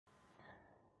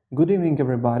Good evening,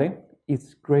 everybody.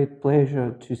 It's great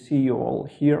pleasure to see you all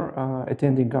here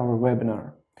attending our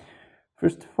webinar.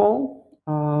 First of all,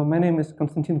 my name is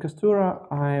Konstantin Kastura.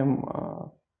 I am a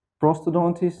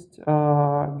prosthodontist.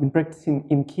 I've been practicing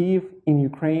in Kiev, in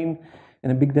Ukraine,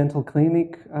 in a big dental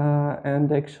clinic.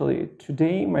 And actually,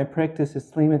 today my practice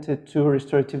is limited to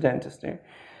restorative dentistry.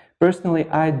 Personally,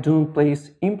 I don't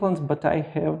place implants, but I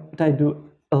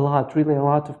do really a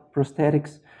lot of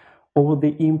prosthetics over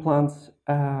the implants,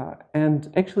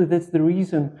 and actually that's the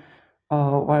reason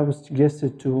why I was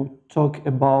suggested to talk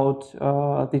about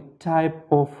the type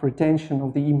of retention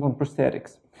of the implant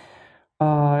prosthetics.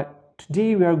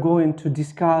 Today we are going to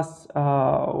discuss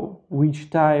which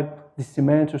type the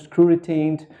cement or screw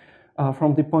retained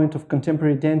from the point of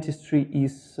contemporary dentistry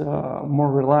is more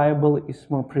reliable, is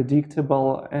more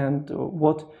predictable, and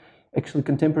what actually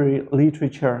contemporary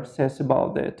literature says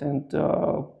about that, and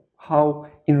how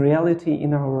in reality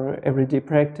in our everyday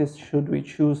practice should we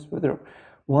choose whether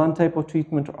one type of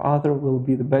treatment or other will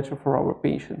be the better for our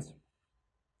patients.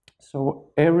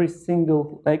 So every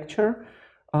single lecture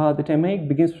that I make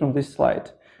begins from this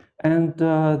slide. And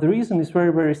the reason is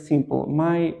very, very simple.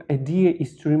 My idea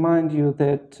is to remind you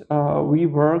that we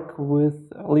work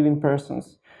with living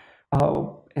persons.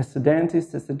 As a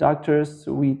dentist, as a doctors,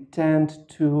 we tend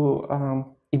to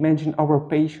imagine our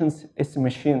patients as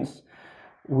machines.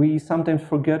 We sometimes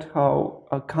forget how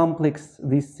complex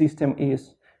this system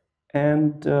is.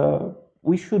 And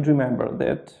we should remember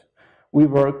that we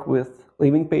work with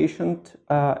living patient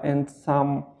and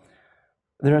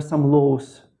there are some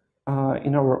laws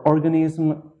in our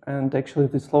organism, and actually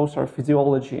these laws are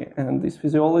physiology, and this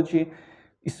physiology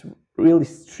is really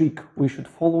strict. We should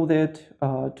follow that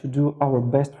to do our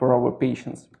best for our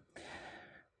patients.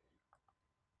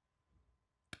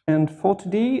 And for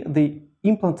today, the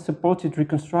implant-supported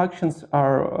reconstructions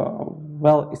are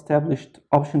well-established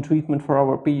option treatment for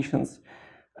our patients.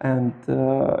 And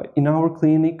in our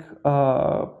clinic,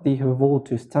 they have evolved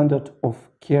to a standard of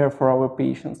care for our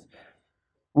patients.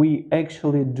 We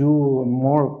actually do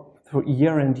more for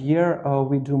year and year.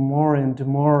 We do more and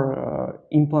more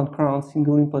implant crowns,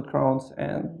 single implant crowns,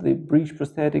 and the bridge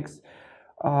prosthetics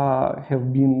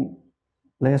have been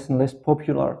less and less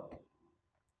popular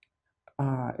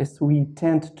as we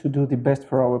tend to do the best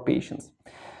for our patients.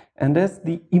 And as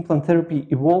the implant therapy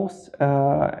evolves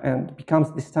and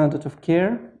becomes the standard of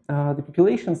care, the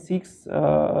population seeks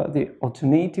the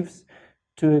alternatives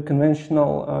to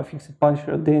conventional fixed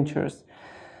puncture dentures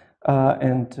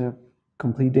and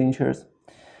complete dentures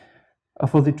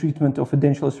for the treatment of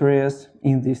edentulous areas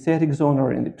in the aesthetic zone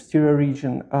or in the posterior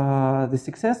region. The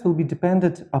success will be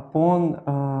dependent upon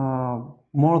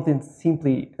more than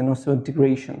simply an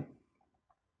osseointegration.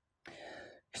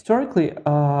 Historically,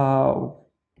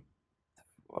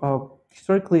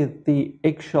 the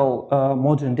actual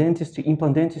modern dentistry,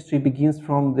 implant dentistry, begins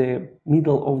from the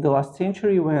middle of the last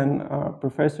century when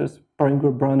professors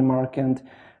Paringor Braunemark and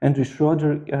Andrew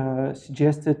Schroeder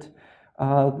suggested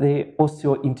the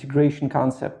osseointegration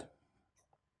concept.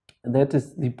 That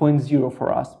is the point zero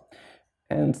for us.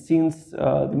 And since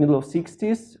the middle of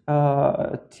 60s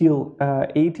till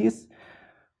 80s,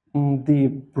 the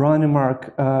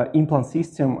Braunemark implant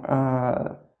system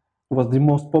was the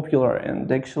most popular,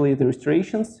 and actually the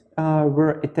restorations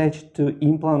were attached to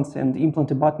implants and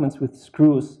implant abutments with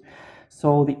screws.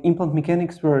 So the implant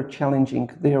mechanics were challenging.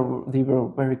 They were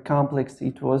very complex.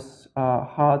 It was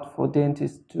hard for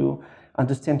dentists to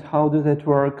understand how that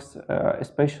works,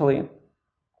 especially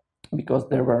because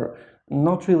there were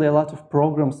not really a lot of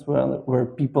programs where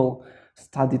people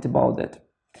studied about that.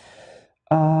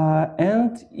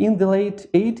 And in the late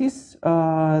 80s,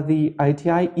 the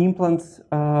ITI implants,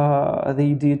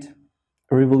 they did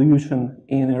a revolution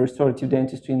in restorative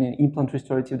dentistry, in implant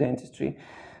restorative dentistry.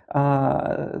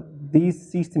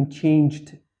 This system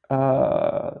changed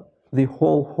the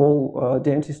whole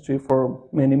dentistry for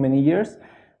many, many years,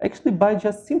 actually by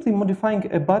just simply modifying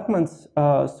abutments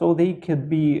so they could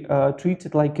be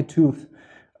treated like a tooth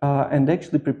and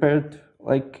actually prepared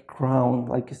like a crown,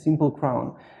 like a simple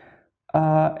crown.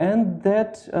 And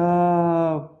that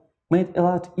made a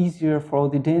lot easier for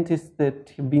the dentists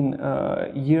that have been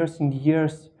years and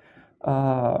years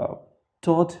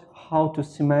taught how to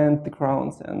cement the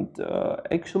crowns. And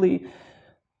actually,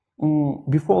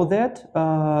 before that,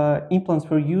 implants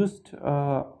were used,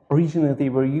 originally they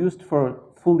were used for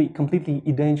completely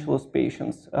edentulous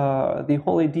patients. The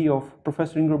whole idea of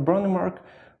Professor Ingrid Braunemark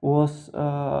was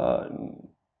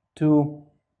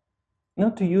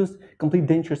not to use complete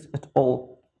dentures at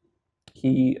all.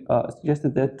 He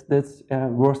suggested that that's a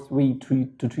worst way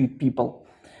to treat people.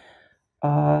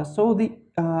 So the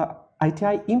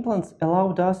ITI implants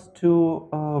allowed us to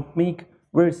make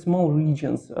very small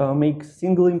regions, make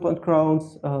single implant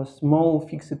crowns, small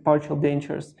fixed partial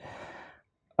dentures.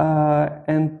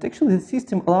 And actually the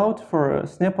system allowed for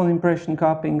snap-on impression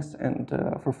cuppings and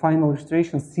for final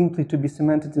restoration simply to be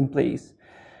cemented in place.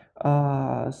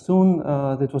 Soon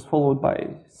that was followed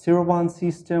by 0-1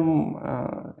 system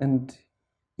and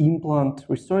implant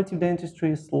restorative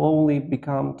dentistry slowly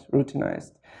became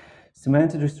routinized.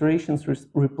 Cemented restorations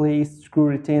replaced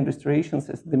screw-retained restorations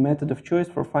as the method of choice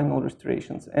for final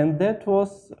restorations. And that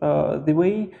was the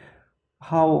way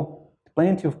how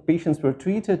plenty of patients were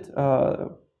treated.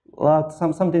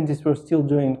 Some dentists were still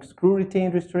doing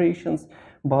screw-retained restorations,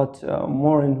 but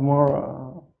more and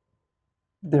more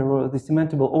the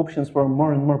cementable options were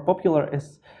more and more popular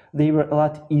as they were a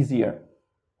lot easier.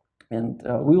 And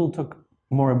we will talk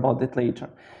more about that later.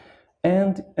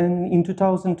 And in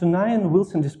 2009,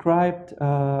 Wilson described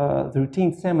the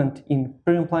retained cement in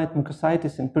peri-implant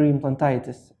mucositis and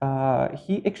peri-implantitis.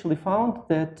 He actually found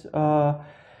that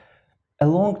a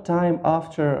long time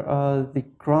after the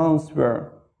crowns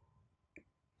were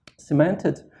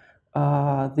cemented,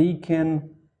 the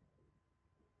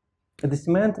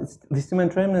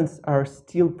cement remnants are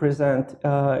still present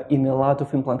in a lot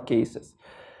of implant cases.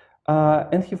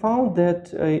 And he found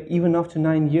that even after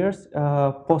 9 years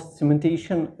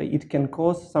post-cementation, it can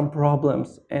cause some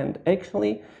problems. And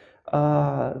actually,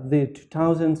 the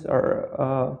 2000s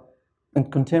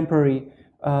and contemporary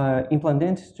implant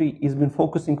dentistry has been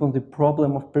focusing on the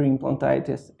problem of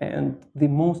peri-implantitis. And the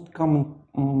most common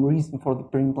reason for the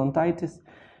peri-implantitis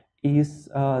is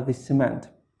the cement.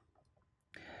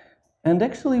 And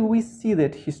actually, we see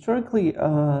that historically,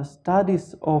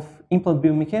 studies of implant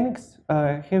biomechanics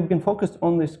have been focused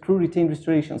on the screw-retained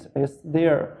restorations as they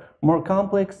are more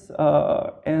complex,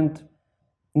 and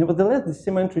nevertheless, the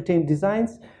cement-retained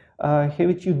designs have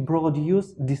achieved broad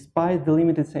use despite the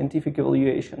limited scientific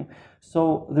evaluation.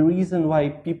 So the reason why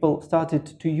people started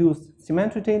to use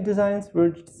cement-retained designs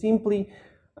were simply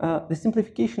the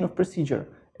simplification of procedure.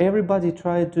 Everybody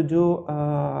tried to do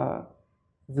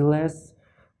the less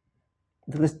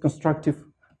constructive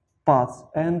paths.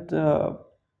 And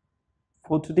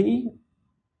for today,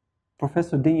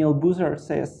 Professor Daniel Boozer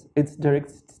says, it's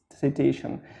direct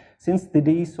citation, since the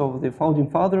days of the founding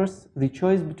fathers, the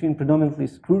choice between predominantly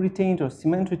screw-retained or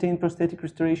cement-retained prosthetic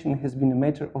restoration has been a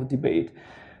matter of debate.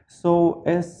 So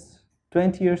as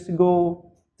 20 years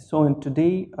ago, so and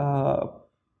today,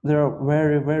 there are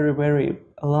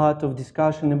a lot of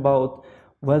discussion about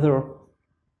whether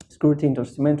screw-retained or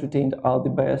cement-retained are the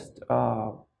best,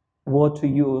 what to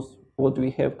use, what do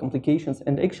we have complications.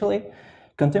 And actually,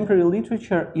 contemporary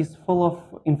literature is full of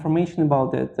information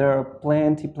about that. There are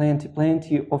plenty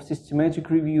of systematic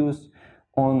reviews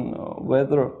on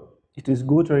whether it is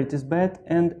good or it is bad.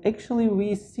 And actually,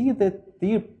 we see that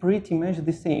they're pretty much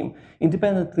the same.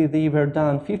 Independently, they were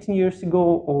done 15 years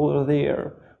ago or they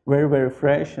are very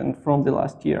fresh and from the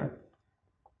last year.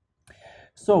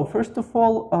 So first of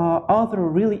all, are there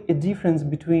really a difference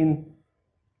between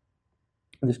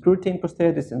the screw-retained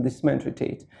prosthesis and the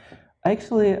cement-retained?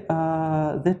 Actually,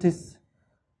 that is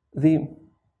the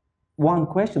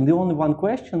only one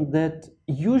question that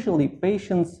usually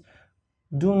patients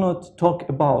do not talk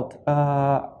about.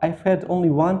 I've had only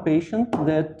one patient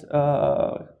that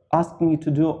asked me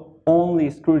to do only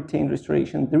screw-retained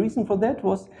restoration. The reason for that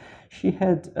was she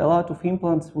had a lot of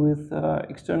implants with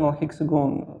external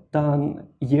hexagon done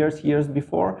years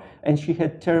before, and she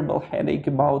had terrible headache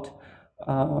about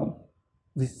the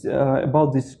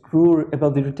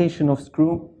retention of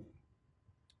screw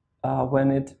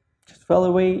when it just fell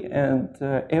away, and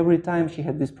every time she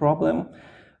had this problem,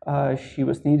 she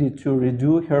was needed to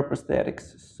redo her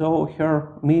prosthetics. So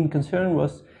her main concern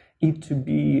was it to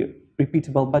be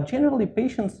repeatable, but generally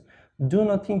patients do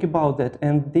not think about that,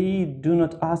 and they do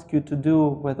not ask you to do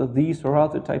whether this or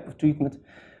other type of treatment,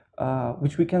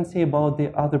 which we can say about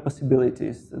the other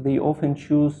possibilities. They often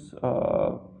choose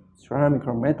ceramic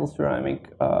or metal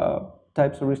ceramic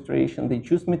types of restoration. They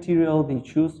choose material, they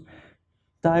choose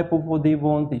type of what they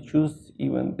want, they choose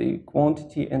even the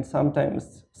quantity, and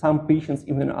sometimes some patients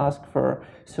even ask for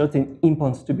certain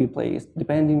implants to be placed.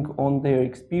 Depending on their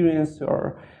experience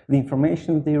or the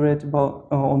information they read about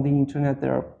on the internet,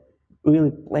 there are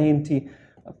really plenty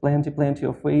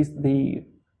of ways they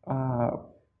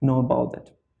know about that.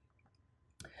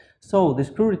 So the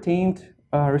screw-retained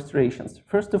restorations.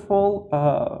 First of all,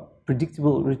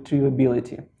 predictable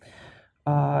retrievability.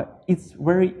 It's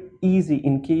very easy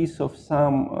in case of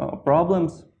some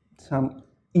problems, some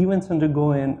events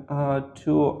undergoing,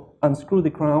 to unscrew the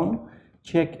crown,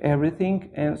 check everything,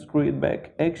 and screw it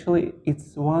back. Actually,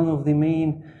 it's one of the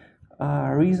main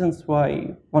reasons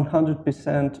why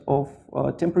 100% of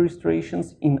temporary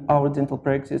restorations in our dental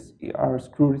practice are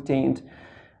screw retained.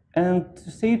 And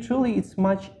to say truly, it's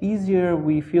much easier.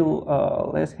 We feel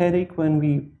less headache when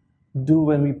we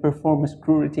perform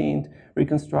screw retained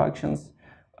reconstructions.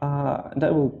 And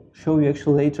I will show you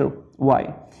actually later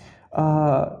why.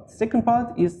 Second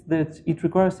part is that it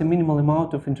requires a minimal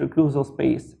amount of interocclusal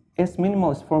space, as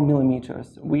minimal as 4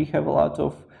 millimeters. We have a lot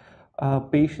of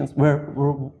patients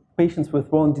patients with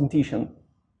wrong dentition.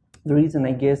 The reason,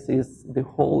 I guess, is the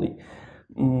whole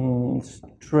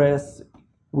stress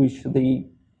which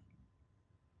they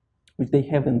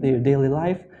have in their daily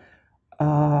life.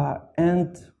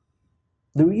 And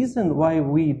the reason why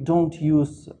we don't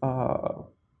use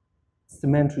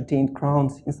cement retained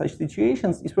crowns in such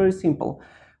situations is very simple.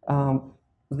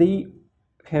 They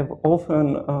have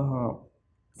often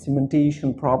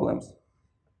cementation problems.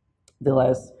 The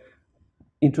less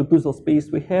interocclusal space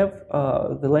we have,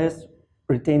 the less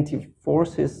retentive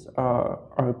forces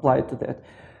are applied to that.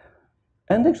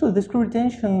 And actually, the screw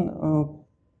retention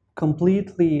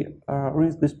completely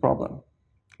ruins this problem.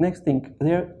 Next thing,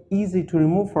 they're easy to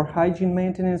remove for hygiene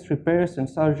maintenance, repairs, and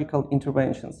surgical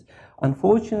interventions.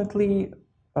 Unfortunately,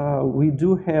 we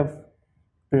do have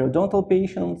periodontal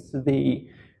patients. They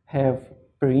have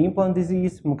peri-implant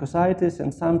disease, mucositis,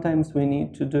 and sometimes we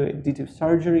need to do additive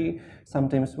surgery.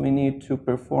 Sometimes we need to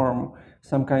perform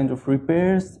some kind of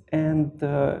repairs, and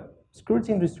screw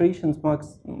retained restorations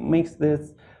makes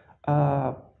this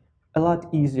a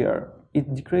lot easier.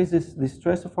 It decreases the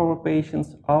stress of our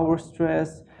patients, our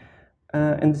stress,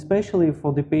 and especially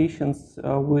for the patients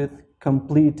with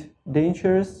complete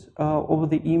dentures over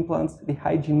the implants, the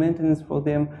hygiene maintenance for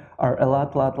them are a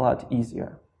lot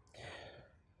easier.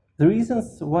 The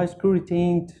reasons why screw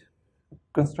retained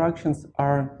constructions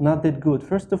are not that good.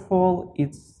 First of all,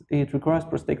 it requires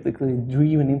prosthetically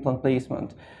driven implant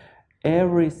placement.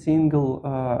 Every single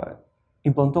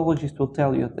implantologist will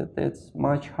tell you that it's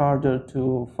much harder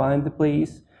to find the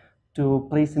place to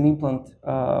place an implant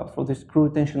for the screw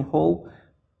retention hole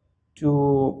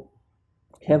to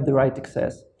have the right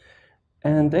access.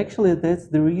 And actually, that's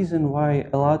the reason why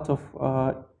a lot of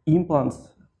implants,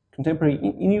 contemporary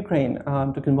in Ukraine,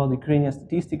 I'm talking about the Ukrainian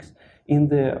statistics, in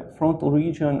the frontal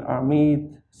region are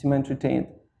made cement retained.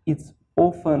 It's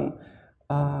often,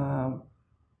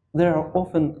 there are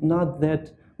often not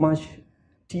that much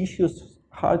tissues,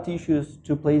 hard tissues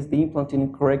to place the implant in a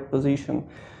correct position.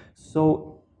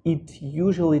 So it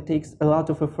usually takes a lot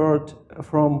of effort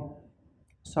from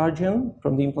surgeon,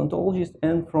 from the implantologist,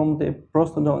 and from the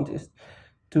prosthodontist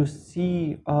to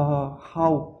see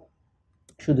how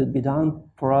should it be done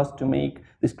for us to make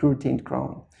the screw retained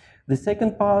crown. The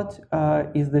second part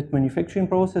is that manufacturing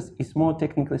process is more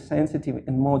technically sensitive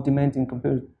and more demanding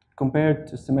compared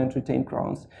to cement retained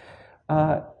crowns.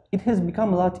 It has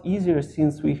become a lot easier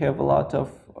since we have a lot of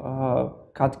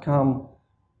CAD/CAM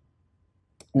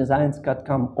designs,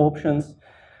 CAD/CAM options,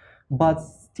 but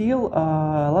still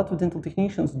a lot of dental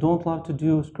technicians don't love to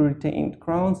do screw retained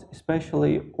crowns,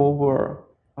 especially over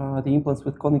the implants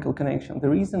with conical connection. The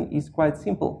reason is quite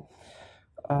simple.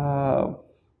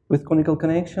 With conical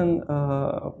connection,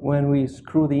 when we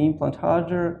screw the implant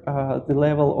harder, the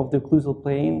level of the occlusal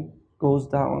plane goes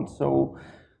down. So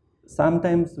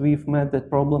sometimes we've met that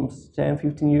problems 10,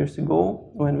 15 years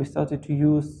ago when we started to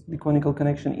use the conical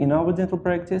connection in our dental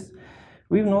practice.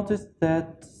 We've noticed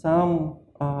that some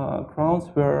crowns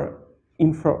were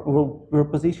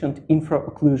positioned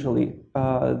infraocclusally.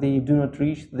 They do not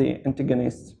reach the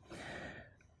antagonists.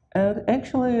 And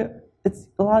actually, it's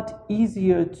a lot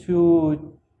easier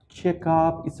to check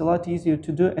up, it's a lot easier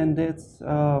to do, and it's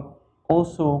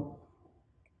also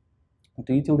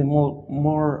detailed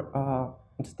more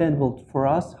understandable for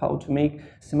us how to make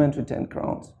cement retained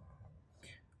crowns.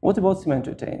 What about cement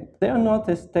retained? They are not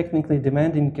as technically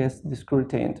demanding as the screw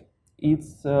retained.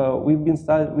 We've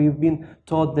been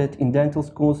taught that in dental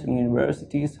schools and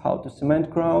universities how to cement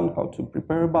crown, how to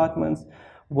prepare abutments,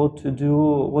 what to do,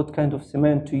 what kind of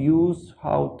cement to use,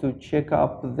 how to check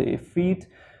up the fit.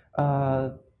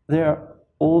 They're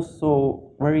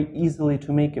also very easily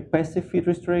to make a passive fit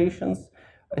restorations,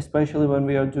 especially when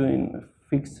we are doing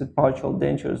fixed partial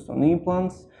dentures on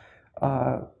implants.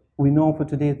 We know for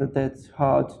today that that's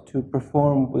hard to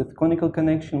perform with conical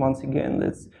connection. Once again,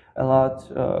 that's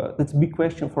a big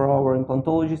question for our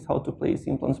implantologists, how to place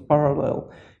implants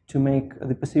parallel to make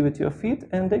the passivity of fit.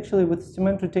 And actually with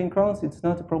cement retained crowns, it's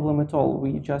not a problem at all.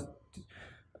 We just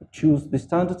choose the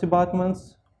standard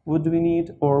abutments, what do we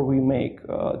need, or we make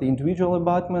the individual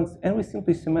abutments and we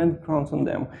simply cement crowns on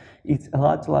them. It's a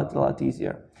lot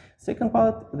easier. Second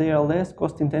part, they are less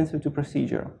cost intensive to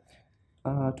procedure.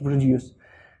 to produce.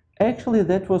 Actually,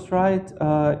 that was right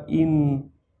in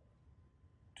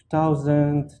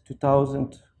 2000,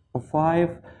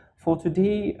 2005. For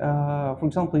today, for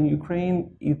example, in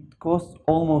Ukraine, it costs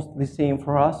almost the same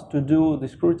for us to do the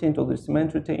screw retained or the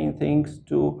cement retained things,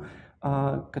 to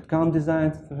cut-count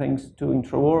designs, thanks to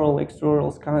intraoral,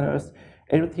 extraoral scanners.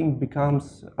 Everything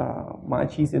becomes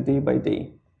much easier day by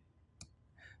day.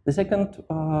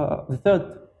 The third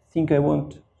thing I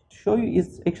want to show you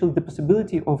is actually the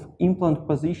possibility of implant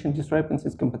position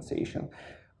discrepancies compensation.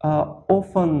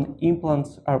 Often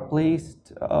implants are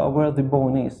placed where the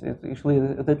bone is.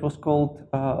 That was called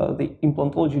the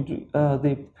implantology,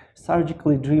 the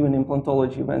surgically driven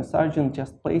implantology, when surgeon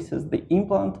just places the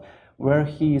implant where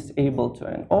he is able to.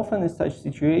 And often in such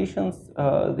situations,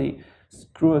 the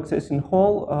screw accessing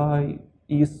hole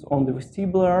is on the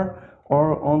vestibular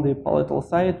or on the palatal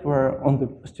side, where on the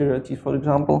posterior teeth, for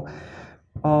example,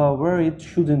 where it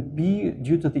shouldn't be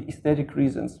due to the aesthetic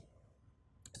reasons.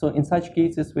 So in such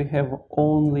cases, we have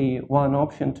only one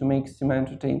option to make cement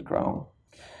retained crown.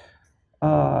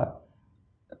 The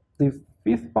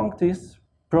fifth point is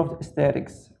proved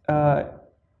aesthetics.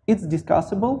 It's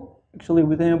discussable. Actually,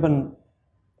 Wittenben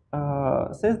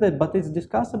says that, but it's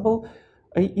discussable.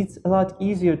 It's a lot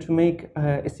easier to make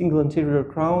a single anterior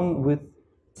crown with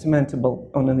cementable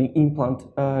on an implant,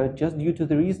 just due to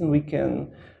the reason we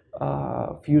can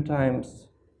a few times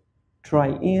try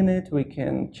in it, we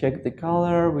can check the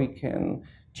color, we can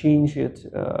change it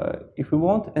if we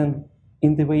want, and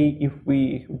in the way if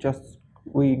we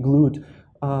glued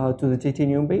to the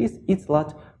titanium base, it's a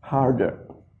lot harder.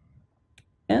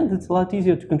 And it's a lot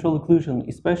easier to control occlusion,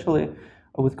 especially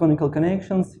with conical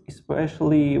connections,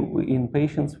 especially in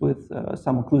patients with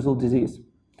some occlusal disease.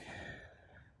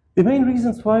 The main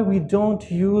reasons why we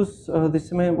don't use the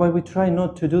cement, why we try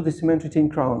not to do the cement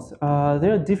retained crowns,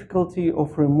 there are difficulty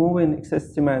of removing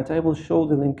excess cement. I will show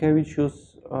the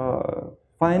Linkevich's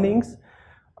findings.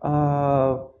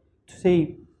 To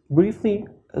say briefly,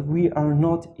 we are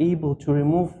not able to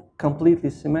remove completely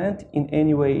cement in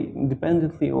any way,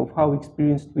 independently of how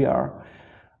experienced we are.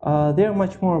 They are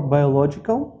much more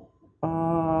biological.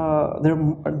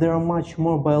 There are much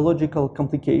more biological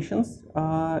complications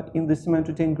in the cement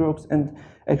retained groups, and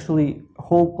actually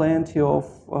whole plenty of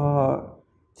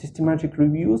systematic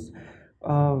reviews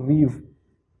we've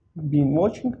been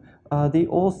watching. They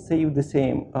all say the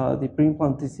same. The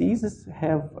pre-implant diseases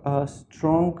have a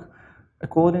strong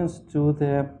accordance to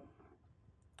the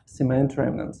cement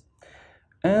remnants.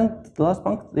 And the last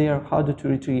point, they are harder to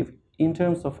retrieve. In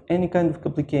terms of any kind of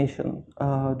complication,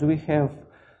 do we have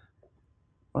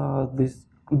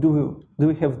do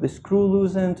we have the screw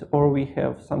loosened, or we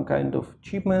have some kind of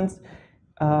chippments?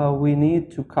 We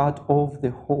need to cut off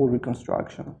the whole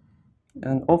reconstruction,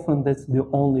 and often that's the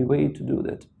only way to do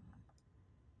that.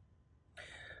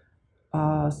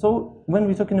 So when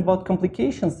we're talking about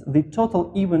complications, the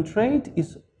total event rate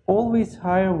is always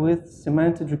higher with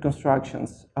cemented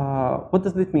reconstructions. What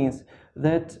does that mean?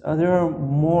 That there are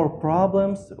more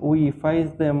problems, we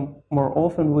face them more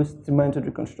often with cemented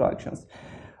reconstructions.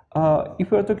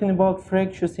 If we're talking about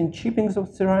fractures and chippings of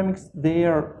ceramics, they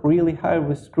are really high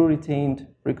with screw retained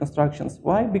reconstructions.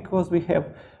 Why? Because we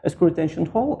have a screw retention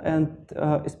hole, and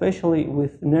especially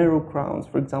with narrow crowns,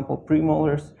 for example,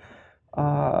 premolars,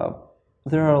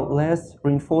 there are less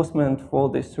reinforcement for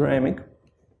the ceramic,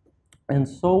 and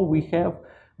so we have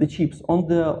the chips. On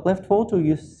the left photo,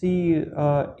 you see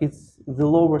it's the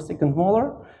lower second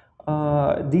molar.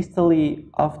 Distally,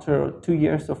 after 2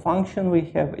 years of function, we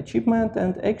have a chippment,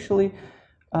 and actually,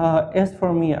 as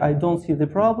for me, I don't see the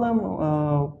problem.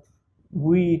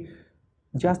 We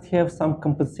just have some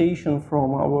compensation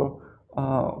from our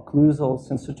occlusal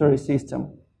sensory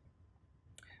system.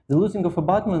 The losing of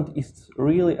abutment is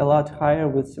really a lot higher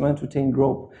with cement retained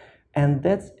group, and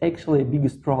that's actually the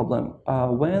biggest problem.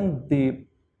 When the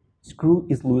screw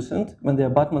is loosened, when the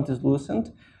abutment is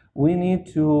loosened, we need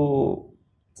to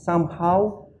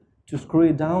somehow to screw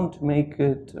it down to make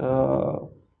it,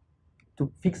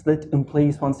 to fix that in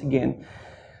place once again.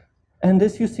 And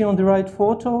as you see on the right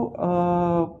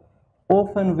photo,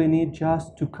 often we need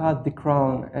just to cut the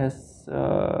crown as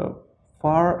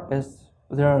far as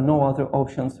there are no other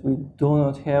options. We do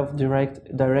not have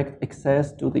direct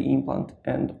access to the implant,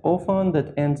 and often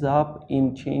that ends up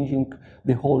in changing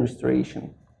the whole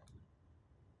restoration.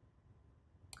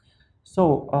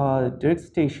 So, direct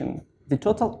citation. The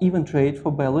total event rate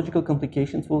for biological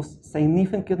complications was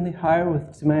significantly higher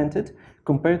with cemented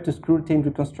compared to screw retained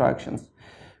reconstructions.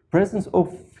 Presence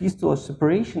of fistula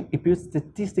separation appears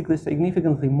statistically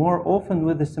significantly more often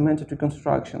with the cemented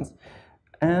reconstructions.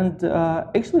 And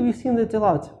actually, we've seen that a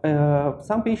lot.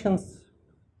 Some patients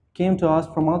came to us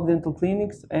from other dental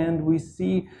clinics, and we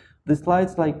see the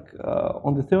slides like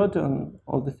on the third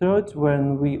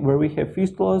where we have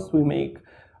fistulas, we make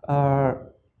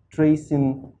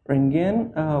tracing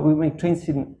röntgen, we make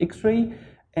tracing X-ray,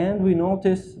 and we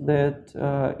notice that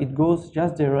it goes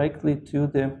just directly to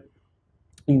the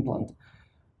implant.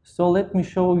 So let me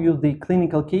show you the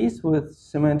clinical case with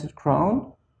cemented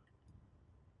crown.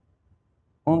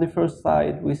 On the first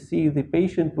slide, we see the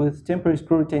patient with temporary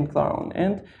screw-retained crown,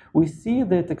 and we see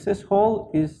that access hole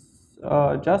is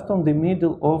just on the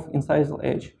middle of incisal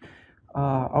edge.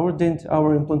 Our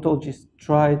implantologist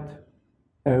tried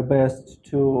their best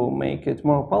to make it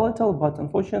more palatal, but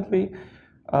unfortunately,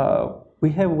 we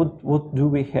have what do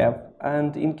we have.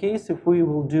 And in case if we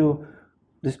will do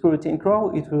the screw-retained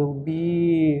crown, it will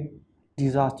be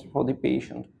disaster for the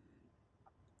patient.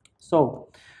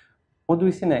 So, what do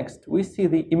we see next? We see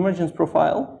the emergence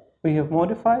profile we have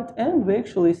modified, and we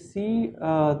actually see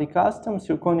the custom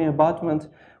zirconia abutment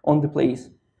on the place.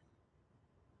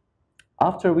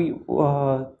 After we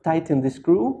tighten the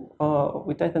screw,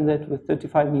 we tighten that with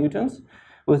 35 newtons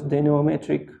with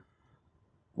dynamometric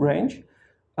range.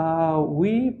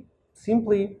 We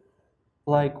simply,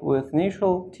 like with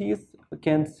natural teeth,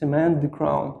 can cement the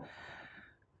crown.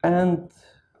 And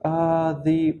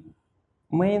the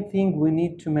main thing we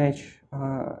need to match,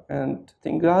 and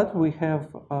thank God we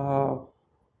have a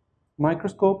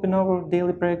microscope in our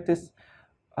daily practice,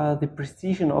 the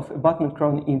precision of abutment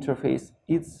crown interface.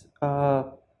 It's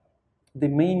the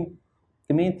main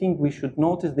thing we should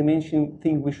notice, the main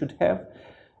thing we should have.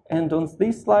 And on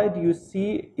this slide, you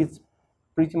see it's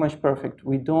pretty much perfect.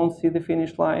 We don't see the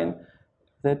finish line.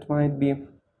 That might be,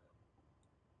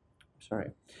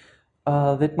 sorry,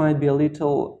 that might be a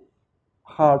little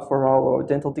hard for our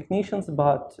dental technicians,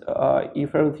 but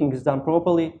if everything is done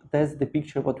properly, that's the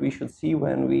picture what we should see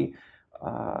when we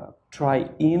try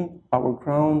in our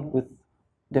crown with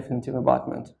definitive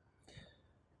abutment.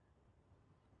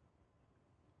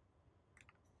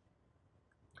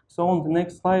 So on the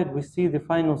next slide, we see the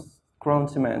final crown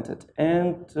cemented,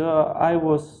 and I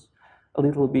was a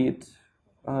little bit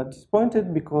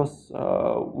disappointed because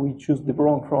we chose the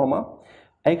wrong chroma.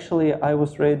 Actually, I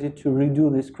was ready to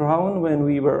redo this crown when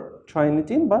we were trying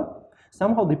it in, but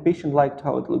somehow the patient liked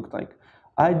how it looked like.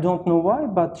 I don't know why,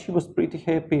 but she was pretty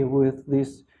happy with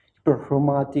this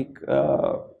hyperchromatic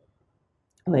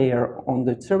layer on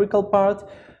the cervical part.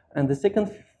 And the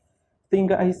second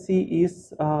thing I see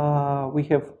is we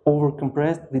have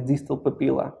overcompressed the distal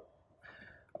papilla.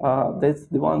 That's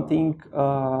the one thing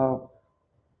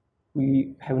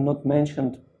we have not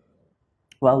mentioned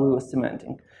while we were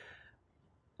cementing.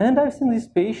 And I've seen this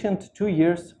patient 2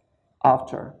 years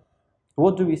after.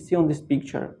 What do we see on this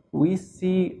picture? We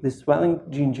see the swelling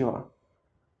gingiva.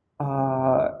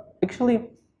 Actually,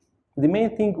 the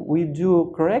main thing we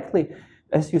do correctly,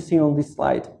 as you see on this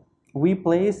slide, we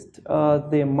placed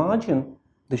the margin,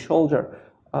 the shoulder,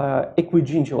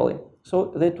 equigingivally.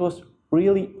 So that was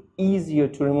really easier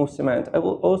to remove cement. I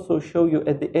will also show you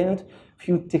at the end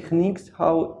few techniques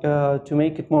how to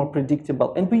make it more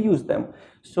predictable, and we use them.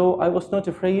 So I was not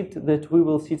afraid that we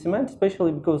will see cement,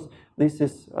 especially because this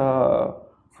is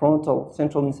frontal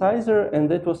central incisor, and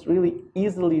that was really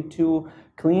easily to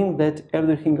clean that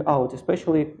everything out,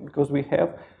 especially because we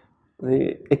have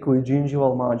the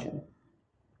equigingival margin.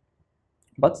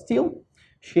 But still,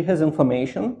 she has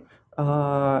inflammation,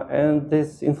 and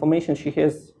this inflammation she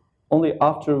has only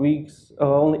after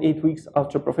only 8 weeks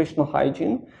after professional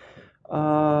hygiene.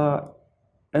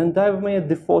 And I've made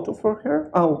the photo for her.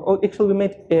 Oh, actually we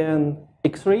made an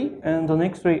X-ray, and on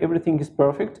X-ray everything is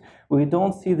perfect. We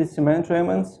don't see the cement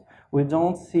remnants. We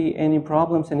don't see any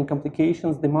problems, any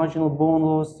complications. The marginal bone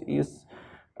loss is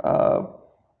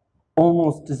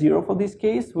almost zero for this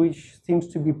case, which seems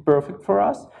to be perfect for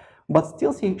us. But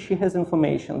still she has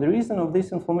inflammation. The reason of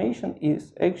this inflammation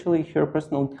is actually her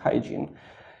personal hygiene.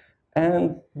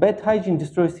 And bad hygiene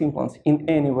destroys implants in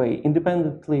any way,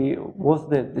 independently was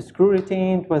that the screw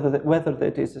retained, whether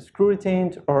that is a screw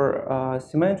retained or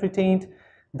cement retained,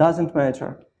 doesn't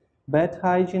matter. Bad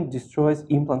hygiene destroys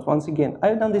implants. Once again,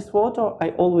 I've done this photo. I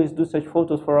always do such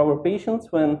photos for our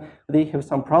patients when they have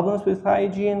some problems with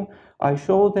hygiene. I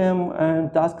show them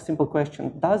and ask a simple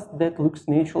question. Does that look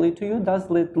naturally to you? Does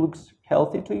that look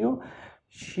healthy to you?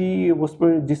 She was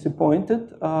very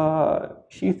disappointed.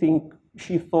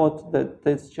 She thought that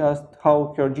that's just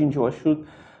how her gingiva should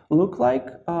look like.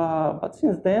 But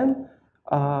since then,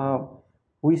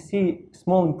 we see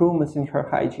small improvements in her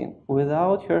hygiene.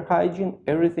 Without her hygiene,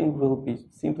 everything will be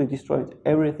simply destroyed.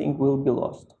 Everything will be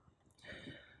lost.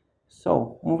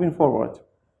 So, moving forward,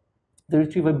 the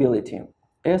retrievability.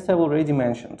 As I already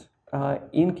mentioned,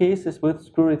 in cases with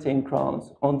screw-retained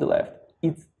crowns on the left,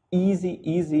 it's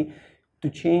easy to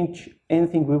change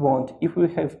anything we want. If we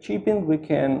have chipping, we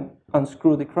can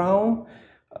unscrew the crown,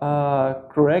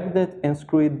 correct that, and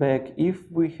screw it back. If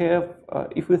we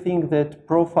think that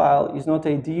profile is not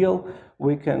ideal,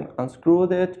 we can unscrew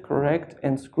that, correct,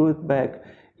 and screw it back.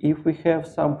 If we have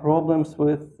some problems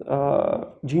with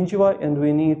gingiva and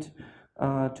we need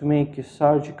to make a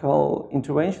surgical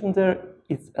intervention there,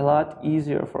 it's a lot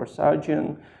easier for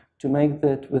surgeon to make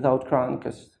that without crown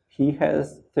because he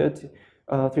has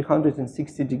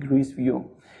 360 degrees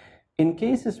view. In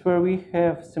cases where we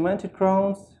have cemented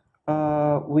crowns,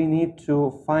 we need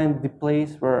to find the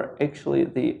place where actually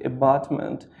the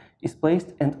abutment is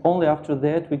placed, and only after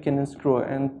that we can unscrew.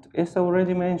 And as I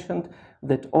already mentioned,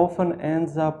 that often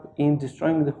ends up in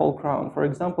destroying the whole crown. For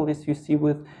example, as you see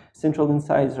with central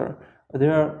incisor,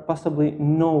 there are possibly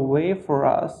no way for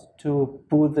us to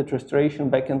put the restoration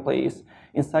back in place.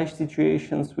 In such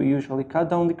situations, we usually cut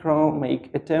down the crown, make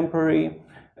a temporary,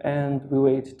 and we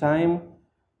wait time.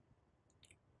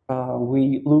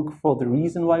 We look for the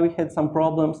reason why we had some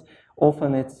problems.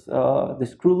 Often it's the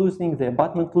screw loosening, the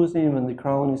abutment loosening when the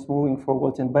crown is moving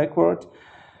forward and backward.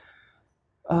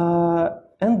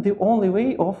 And the only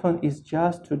way often is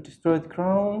just to destroy the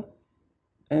crown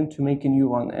and to make a new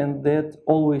one. And that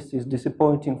always is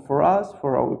disappointing for us,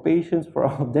 for our patients, for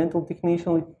our dental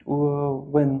technician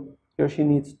when he or she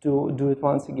needs to do it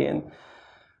once again.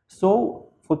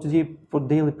 So for today, for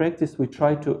daily practice, we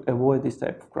try to avoid this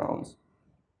type of crowns.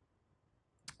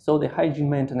 So the hygiene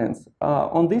maintenance.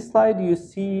 On this slide, you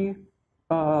see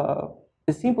a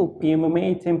simple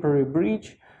PMMA temporary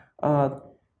bridge.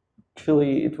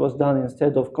 Actually, it was done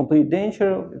instead of complete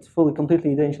denture. It's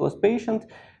completely edentulous patient.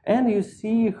 And you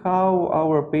see how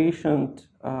our patient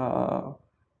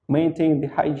maintained the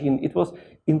hygiene. It was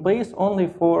in place only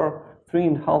for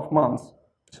 3.5 months,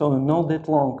 so not that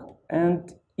long.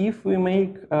 And if we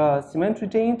make cement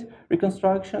retained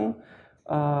reconstruction,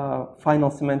 final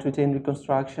cement retained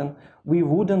reconstruction, we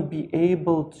wouldn't be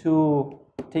able to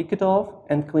take it off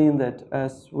and clean that,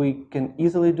 as we can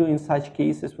easily do in such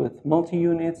cases with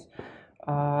multi-units.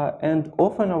 And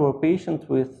often our patients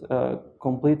with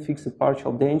complete fixed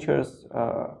partial dentures,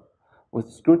 with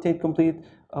screw-retained complete,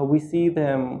 we see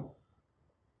them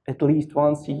at least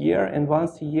once a year, and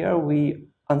once a year we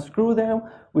unscrew them,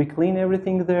 we clean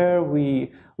everything there,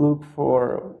 we look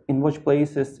for in which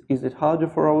places is it harder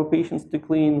for our patients to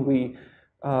clean. We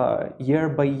year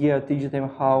by year teach them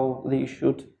how they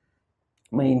should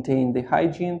maintain the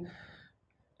hygiene.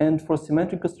 And for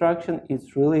cement reconstruction,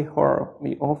 it's really hard.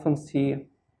 We often see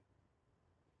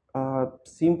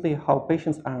simply how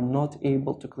patients are not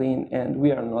able to clean, and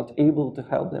we are not able to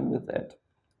help them with that.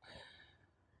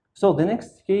 So the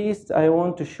next case I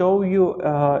want to show you,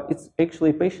 it's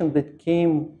actually a patient that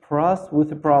came for us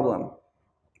with a problem.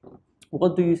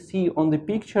 What do you see on the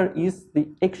picture is the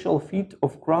actual fit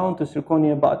of crown to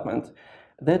zirconia abutment.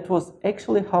 That was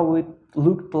actually how it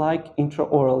looked like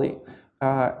intraorally.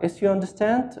 As you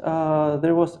understand,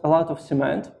 there was a lot of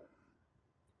cement.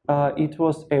 It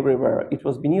was everywhere. It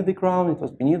was beneath the crown, it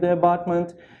was beneath the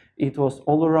abutment, it was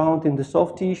all around in the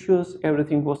soft tissues,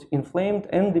 everything was inflamed,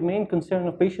 and the main concern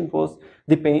of the patient was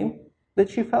the pain that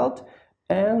she felt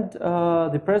and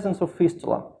the presence of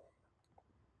fistula.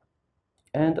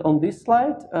 And on this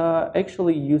slide,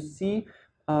 actually you see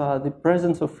the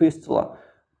presence of fistula.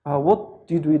 What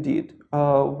did we did?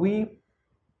 We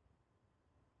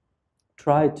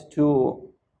tried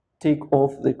to take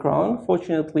off the crown.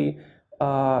 Fortunately,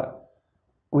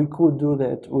 we could do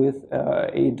that with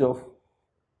aid of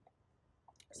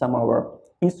some of our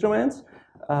instruments,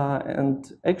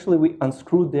 and actually we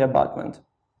unscrewed the abutment.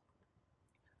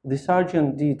 The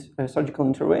surgeon did a surgical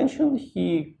intervention.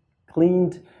 He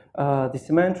cleaned the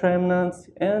cement remnants,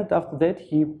 and after that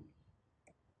he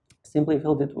simply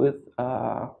filled it with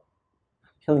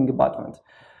healing abutment.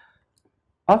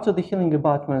 After the healing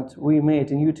abutment, we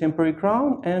made a new temporary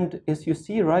crown, and as you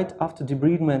see, right after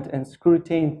debridement and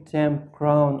screw-retained temp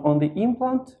crown on the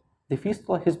implant, the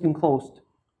fistula has been closed.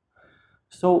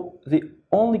 So the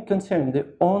only concern, the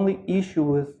only issue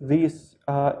with this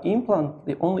implant,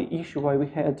 the only issue why we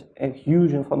had a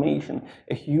huge inflammation,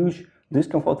 a huge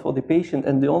discomfort for the patient,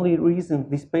 and the only reason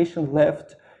this patient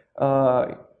left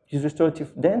his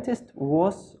restorative dentist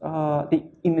was the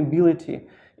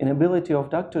inability of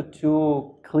doctor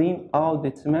to clean out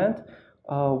the cement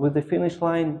with the finish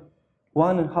line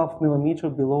 1.5 millimeter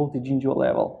below the gingival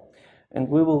level. And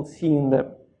we will see in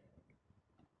the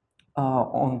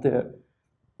on the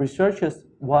researches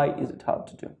why is it hard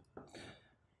to do.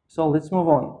 So let's move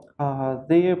on.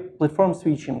 The platform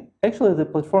switching. Actually, the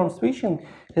platform switching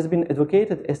has been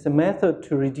advocated as a method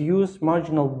to reduce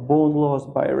marginal bone loss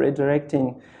by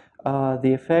redirecting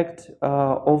the effect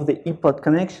of the implant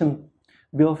connection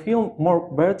biofilm more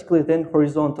vertically than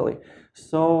horizontally.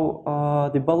 So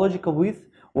the biological width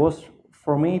was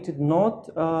formatted not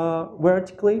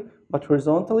vertically but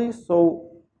horizontally.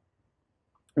 So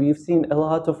we've seen a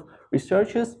lot of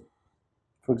researches,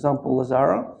 for example,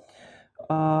 Lazaro,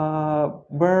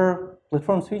 where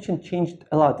platform switching changed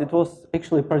a lot. It was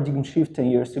actually a paradigm shift 10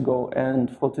 years ago, and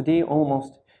for today,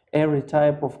 almost every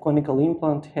type of conical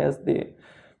implant has the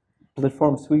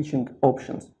platform switching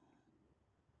options.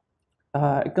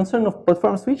 A concern of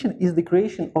platform switching is the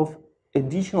creation of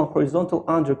additional horizontal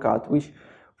undercut, which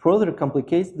further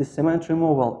complicates the cement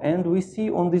removal. And we see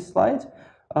on this slide,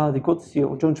 the courtesy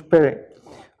of John Perry,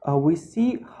 we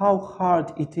see how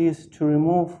hard it is to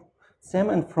remove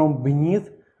cement from beneath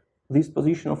this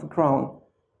position of a crown.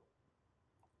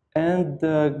 And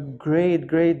the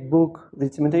great book, The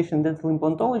Cementation in Dental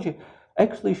Implantology,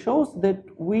 actually shows that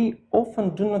we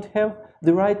often do not have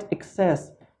the right access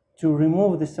to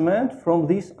remove the cement from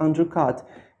this undercut.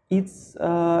 It's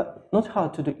not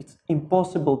hard to do, it's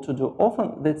impossible to do.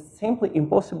 Often that's simply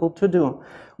impossible to do.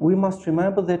 We must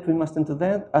remember that, we must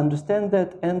understand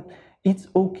that, and it's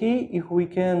okay if we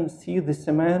can see the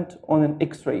cement on an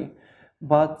X-ray.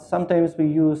 But sometimes we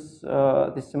use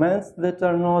the cements that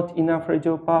are not enough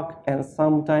radiopaque, and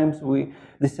sometimes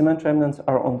the cement remnants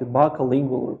are on the buccal,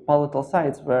 lingual, or palatal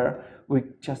sides where we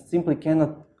just simply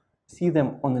cannot see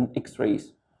them on an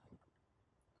X-rays.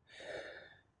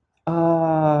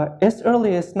 As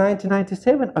early as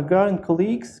 1997, Agar and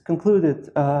colleagues concluded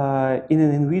in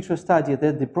an in vitro study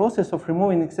that the process of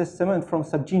removing excess cement from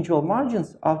subgingival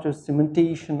margins after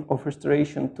cementation of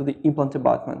restoration to the implant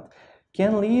abutment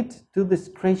can lead to the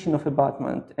scratching of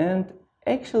abutment, and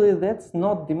actually that's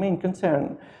not the main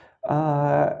concern.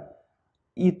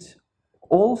 It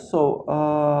also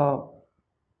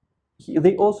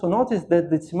they also noticed that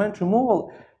the cement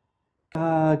removal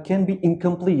can be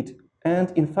incomplete, and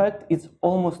in fact it's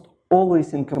almost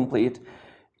always incomplete.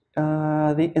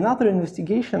 Another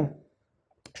investigation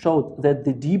showed that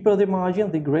the deeper the margin,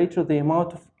 the greater the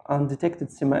amount of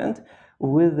undetected cement,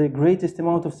 with the greatest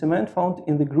amount of cement found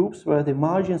in the groups where the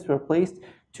margins were placed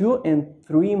 2 and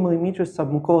 3 millimeters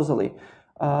submucosally.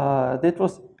 That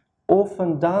was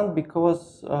often done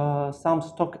because some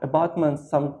stock abutments,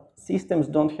 some systems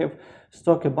don't have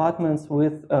stock abutments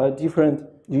with different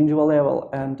gingival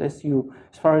level. And as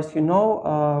far as you know,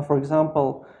 for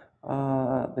example,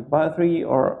 the Bio3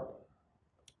 or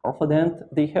Orthodent,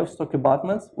 they have stock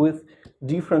abutments with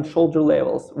different shoulder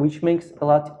levels, which makes a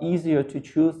lot easier to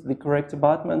choose the correct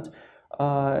abutment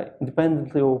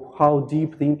independently of how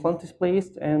deep the implant is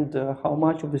placed and how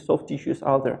much of the soft tissues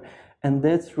are there. And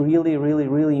that's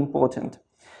really important.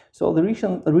 So the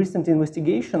recent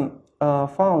investigation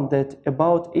found that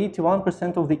about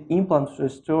 81% of the implants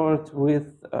restored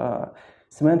with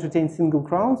cement-retained single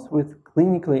crowns with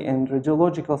clinically and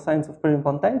radiological signs of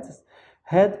periimplantitis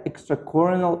had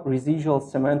extracoronal residual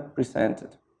cement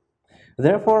presented.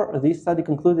 Therefore, this study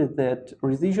concluded that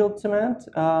residual cement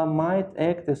might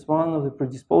act as one of the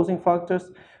predisposing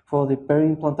factors for the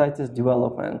periimplantitis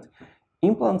development.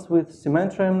 Implants with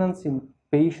cement remnants in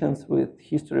patients with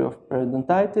history of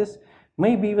periodontitis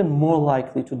may be even more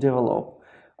likely to develop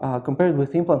compared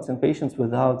with implants in patients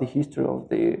without the history of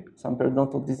some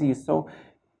periodontal disease. So,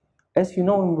 as you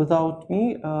know, without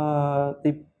me,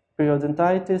 the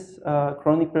periodontitis,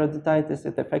 chronic periodontitis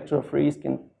is a factor of risk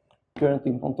in current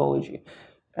implantology,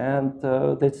 and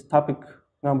that's topic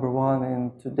number 1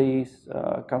 in today's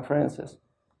conferences.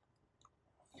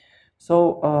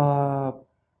 So,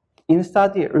 in a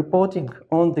study reporting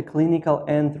on the clinical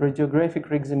and radiographic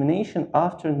reexamination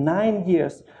after 9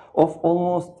 years of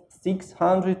almost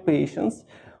 600 patients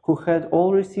who had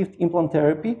all received implant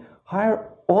therapy, higher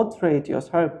odds ratios,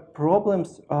 higher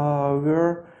problems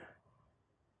were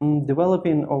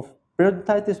developing of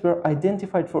periodontitis were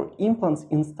identified for implants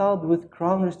installed with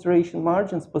crown restoration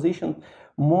margins positioned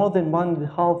more than less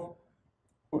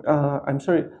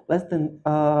than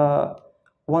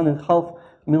 1.5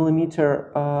 millimeter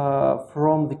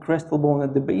from the crestal bone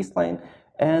at the baseline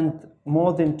and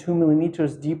more than 2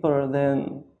 millimeters deeper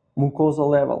than mucosal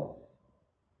level.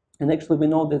 And actually we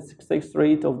know that success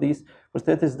rate of these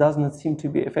prosthetics does not seem to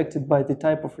be affected by the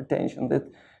type of retention. That's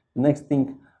the next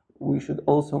thing we should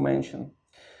also mention.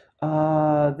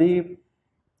 The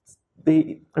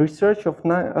research of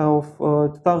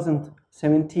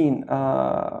 2017,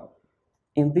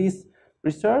 in this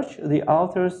research, the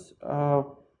authors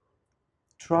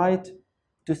tried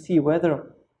to see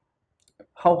whether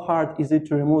how hard is it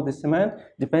to remove the cement,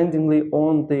 dependingly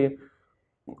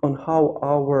on how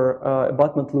our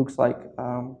abutment looks like.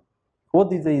 What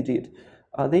did they did?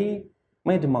 They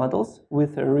made models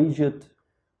with a rigid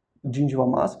gingiva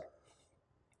mask.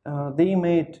 They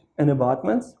made an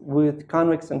abutments with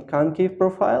convex and concave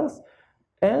profiles,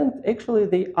 and actually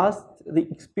they asked the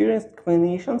experienced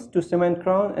clinicians to cement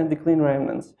crown and the clean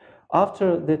remnants. After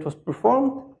that was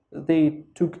performed, they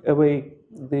took away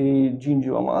the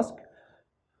gingiva mask,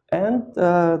 and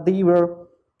they were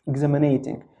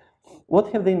examining.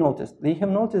 What have they noticed? They have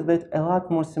noticed that a lot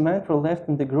more cement were left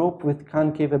in the group with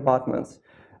concave abutments.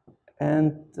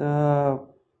 And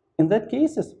in that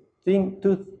cases,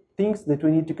 two things that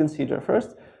we need to consider.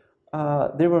 First,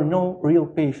 there were no real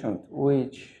patients,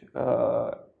 which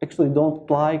actually don't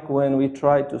like when we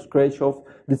try to scratch off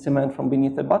the cement from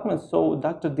beneath the abutments. So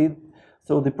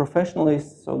the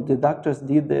professionals, so the doctors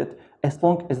did that as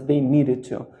long as they needed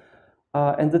to.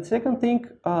 And the second thing,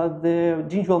 the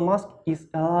gingival mask is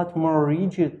a lot more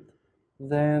rigid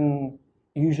than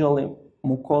usually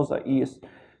mucosa is.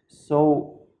 So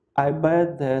I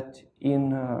bet that in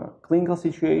clinical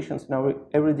situations, in our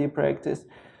everyday practice,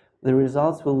 the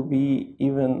results will be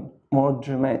even more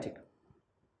dramatic.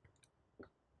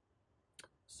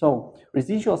 So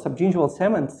residual subgingival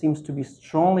cement seems to be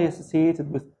strongly associated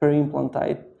with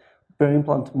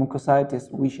peri-implant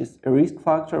mucositis, which is a risk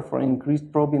factor for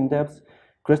increased probing depth,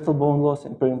 crystal bone loss,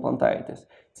 and peri-implantitis.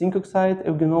 Zinc oxide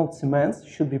eugenol cements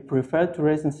should be preferred to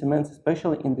resin cements,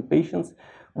 especially in the patients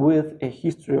with a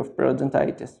history of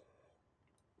periodontitis.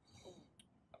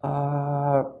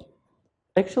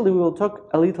 Actually, we will talk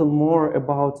a little more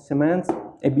about cements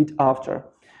a bit after.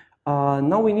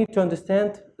 Now we need to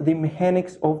understand the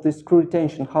mechanics of the screw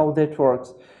retention, how that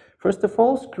works. First of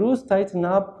all, screws tighten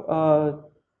up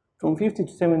from 50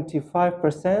 to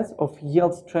 75% of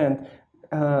yield strength.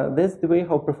 That's the way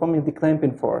how performing the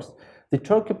clamping force. The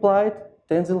torque applied,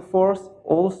 tensile force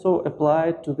also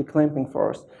applied to the clamping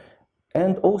force.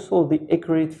 And also the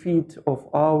accurate fit of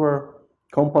our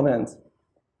components,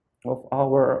 of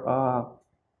our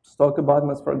stock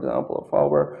abutments, for example, of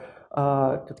our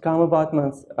CAD/CAM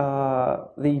abutments,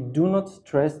 they do not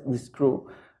stress the screw.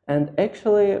 And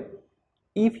actually,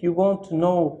 if you want to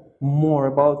know more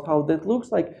about how that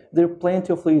looks like, there are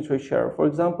plenty of literature. For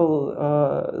example,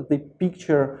 the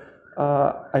picture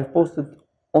I've posted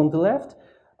on the left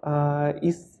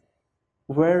is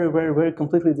very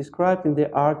completely described in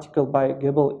the article by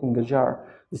Gebel and Gajar,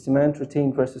 the cement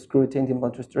retained versus screw retained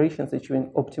implant restorations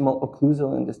achieving optimal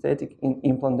occlusal and aesthetic in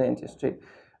implant dentistry.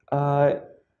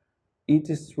 It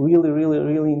is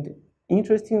really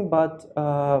interesting, but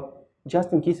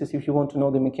just in cases if you want to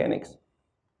know the mechanics.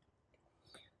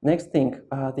 Next thing,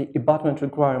 the abutment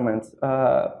requirements.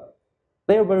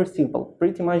 They are very simple,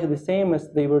 pretty much the same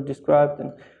as they were described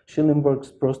in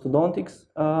Schillenberg's prosthodontics.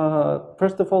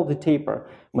 First of all, the taper.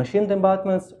 Machined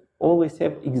abutments always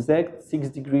have exact 6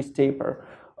 degrees taper.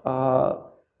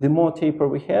 The more taper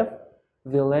we have,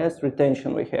 the less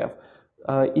retention we have.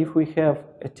 If we have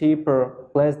a taper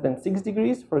less than 6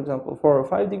 degrees, for example 4 or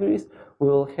 5 degrees, we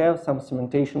will have some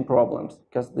cementation problems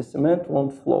because the cement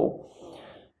won't flow.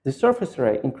 The surface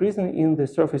area, increasing in the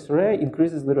surface area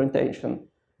increases the retention.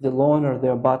 The longer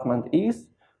the abutment is,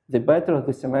 the better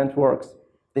the cement works.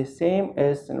 The same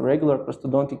as in regular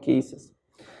prosthodontic cases.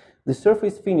 The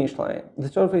surface finish line, the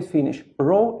surface finish.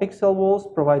 Raw axial walls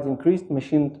provide increased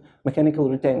machined mechanical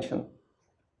retention.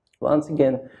 Once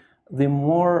again, the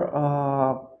more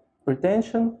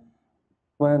retention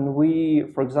when we,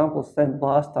 for example,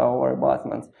 sandblast our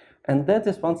abutments. And that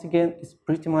is, once again, is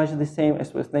pretty much the same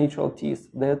as with natural teeth.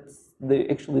 That's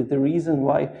actually the reason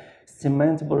why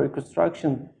cementable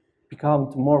reconstruction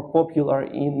became more popular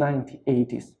in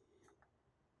 1980s.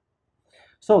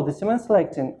 So the cement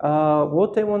selecting,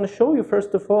 what I want to show you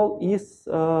first of all is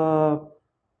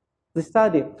the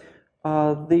study.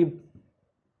 The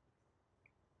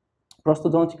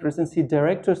prosthodontic residency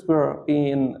directors were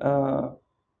in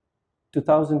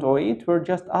 2008 were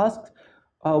just asked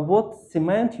what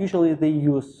cement usually they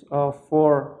use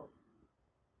for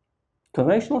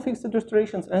conventional fixed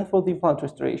restorations and for the implant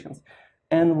restorations.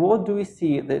 And what do we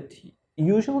see? That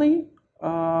usually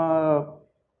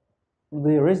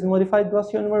the resin modified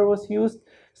glass ionomer was used,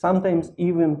 sometimes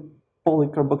even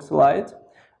polycarboxylate.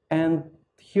 And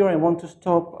here I want to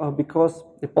stop because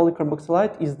the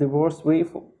polycarboxylate is the worst way,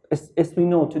 as we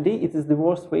know today, it is the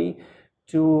worst way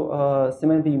to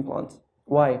cement the implants.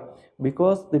 Why?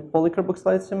 Because the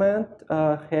polycarboxylate cement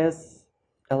has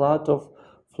a lot of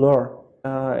fluor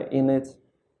in it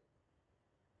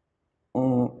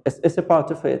as a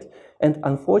part of it. And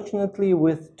unfortunately,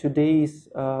 with today's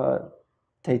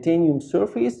titanium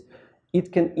surface,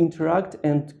 it can interact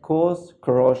and cause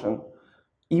corrosion.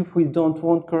 If we don't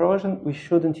want corrosion, we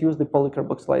shouldn't use the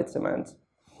polycarboxylate cement.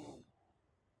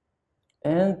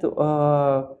 And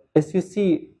as you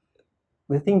see,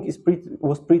 the thing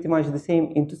was pretty much the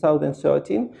same in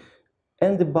 2013.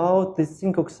 And about the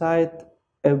zinc oxide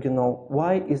eugenol,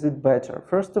 why is it better?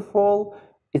 First of all,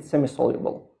 it's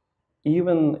semi-soluble.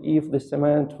 Even if the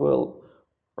cement will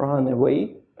run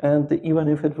away, and even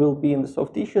if it will be in the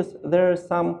soft tissues, there is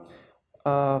some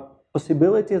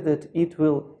possibility that it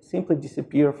will simply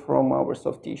disappear from our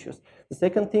soft tissues. The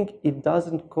second thing, it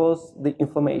doesn't cause the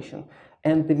inflammation.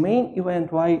 And the main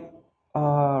event why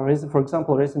resin, for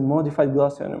example, resin modified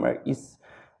glass ionomer is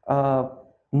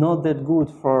not that good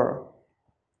for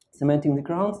cementing the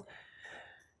grounds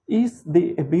is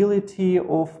the ability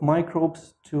of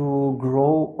microbes to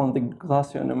grow on the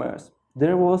glass ionomers.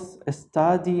 There was a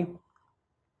study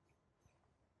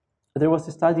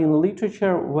in the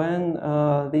literature when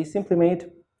they simply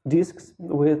made discs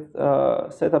with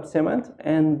set up cement,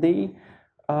 and they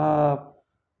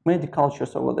made the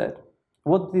cultures over that.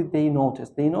 What did they notice?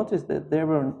 They noticed that there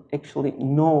were actually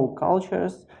no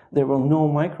cultures, there were no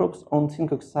microbes on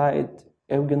zinc oxide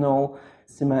eugenol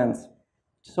cements.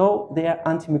 So they are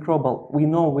antimicrobial. We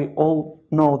all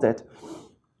know that.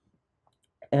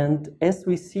 And as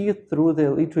we see through the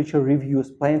literature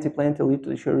reviews, plenty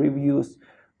literature reviews,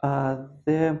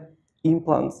 the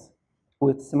implants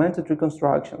with cemented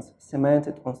reconstructions,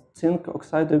 cemented on zinc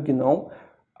oxide eugenol,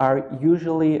 are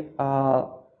usually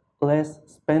less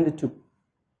spended to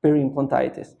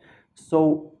periimplantitis.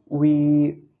 So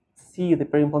we see the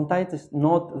periimplantitis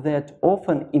not that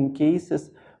often in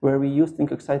cases where we use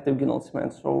zinc oxide eugenol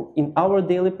cement. So in our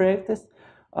daily practice,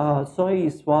 soy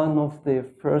is one of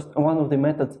the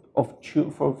methods of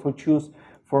choose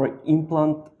for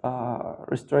implant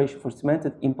restoration, for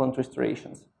cemented implant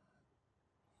restorations.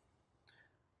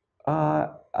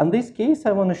 In this case,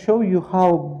 I want to show you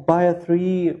how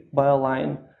Bio3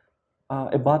 BioLine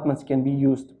abutments can be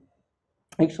used.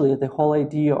 Actually, the whole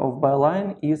idea of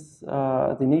BioLine is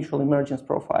the natural emergence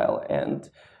profile, and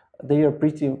they are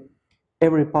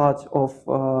every part of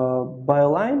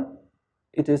BioLine.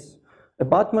 It is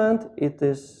abutment, it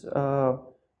is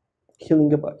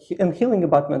healing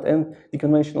abutment, and the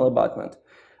conventional abutment.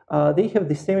 They have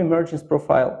the same emergence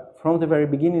profile from the very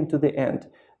beginning to the end.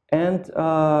 And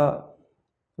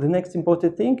the next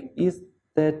important thing is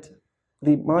that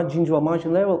the gingival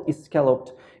margin level is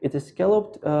scalloped. It is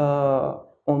scalloped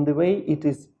on the way it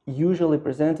is usually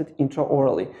presented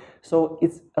intraorally. So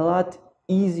it's a lot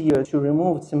easier to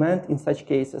remove cement in such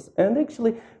cases. And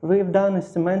actually, we've done a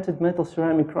cemented metal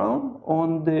ceramic crown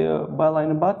on the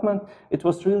BioLine abutment. It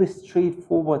was really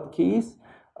straightforward case,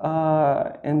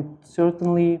 and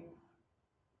certainly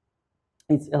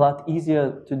it's a lot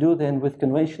easier to do than with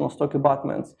conventional stock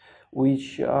abutments,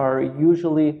 which are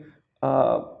usually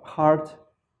hard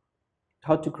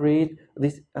to create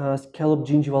this scalloped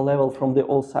gingival level from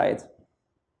all sides.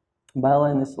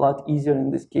 BioLine is a lot easier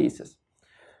in these cases.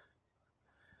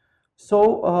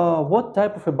 So what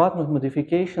type of abutment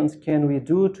modifications can we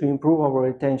do to improve our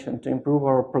retention, to improve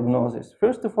our prognosis?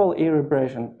 First of all, air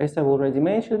abrasion. As I've already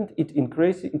mentioned, it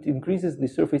increases the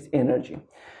surface energy.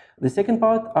 The second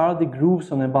part are the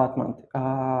grooves on abutment.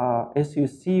 As you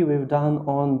see, we've done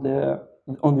on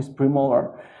this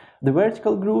premolar. The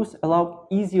vertical grooves allow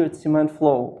easier cement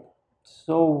flow.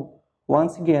 So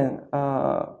once again,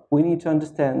 we need to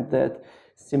understand that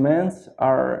cements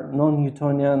are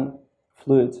non-Newtonian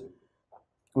fluids.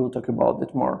 We'll talk about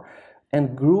that more.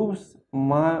 And grooves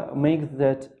make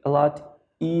that a lot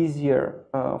easier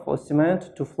for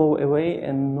cement to flow away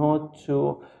and not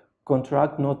to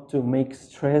contract, not to make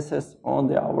stresses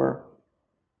on our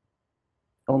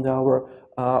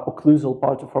occlusal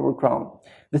part of our crown.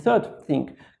 The third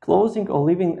thing, closing or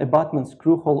leaving abutment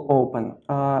screw hole open.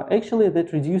 Actually,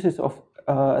 that reduces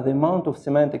the amount of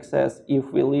cement excess.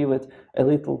 If we leave it a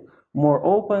little more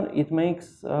open, it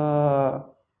makes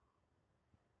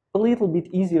a little bit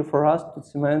easier for us to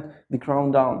cement the crown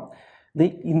down.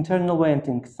 The internal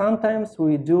venting. Sometimes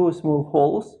we do small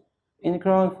holes in the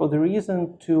crown for the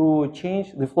reason to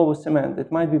change the flow of cement. It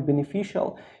might be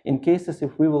beneficial in cases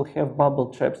if we will have bubble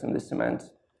traps in the cement.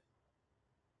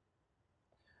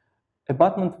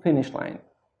 Abutment finish line.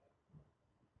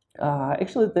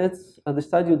 Actually, that's the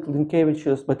study of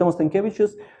Linkevičius, by Thomas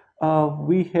Linkevičius.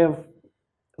 We have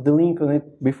the link on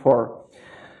it before.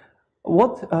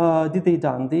 What did they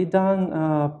done? They done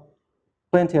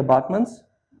plenty of abutments,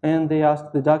 and they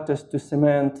asked the doctors to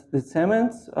cement the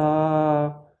cements,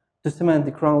 to cement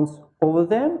the crowns over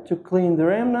them, to clean the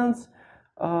remnants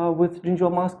with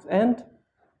gingival masks, and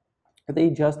They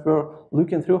just were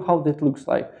looking through how that looks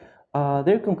like.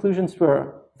 Their conclusions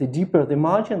were the deeper the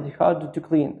margin, the harder to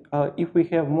clean. If we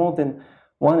have more than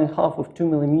 1.5 or 2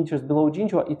 millimeters below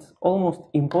gingiva, it's almost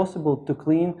impossible to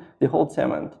clean the whole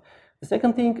cement. The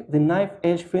second thing, the knife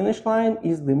edge finish line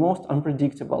is the most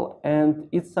unpredictable, and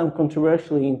it's some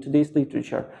controversial in today's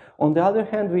literature. On the other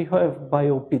hand, we have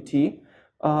Bio3,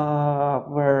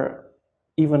 where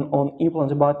even on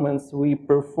implant abutments we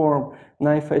perform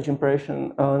knife edge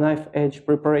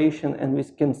preparation, and we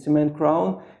can cement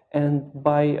crown, and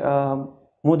by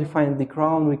modifying the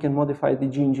crown we can modify the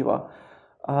gingiva.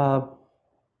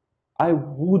 I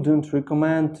wouldn't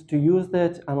recommend to use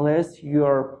that unless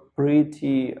you're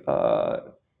pretty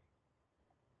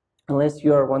unless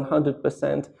you are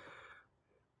 100%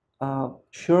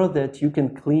 sure that you can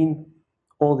clean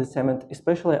all the cement.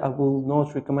 Especially I will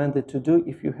not recommend it to do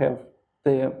if you have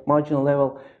the marginal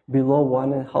level below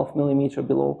 1.5 millimeter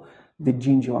below the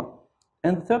gingiva.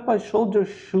 And the third part, shoulder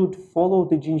should follow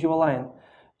the gingiva line.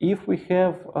 If we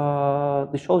have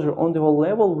the shoulder on the wall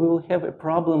level, we will have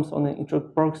problems on the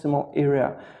interproximal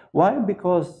area. Why?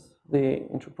 Because the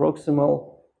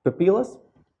interproximal papillas,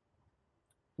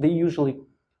 they usually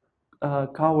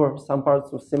cover some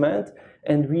parts of cement,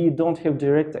 and we don't have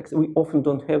direct access. We often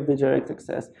don't have the direct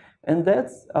access, and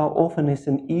that's often is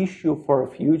an issue for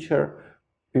future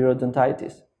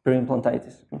periodontitis,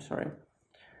 periimplantitis. I'm sorry.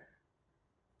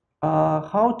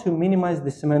 How to minimize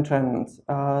the cement remnants?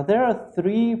 There are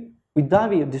three.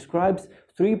 Davi describes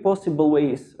three possible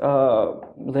ways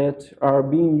that are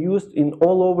being used in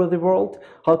all over the world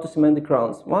how to cement the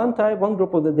crowns. One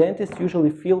group of the dentists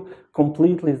usually fill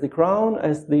completely the crown,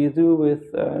 as they do with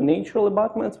natural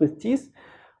abutments with teeth,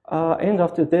 and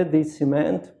after that they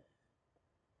cement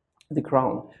the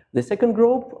crown. The second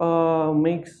group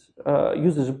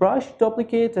uses brush to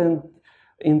applicate, and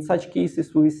in such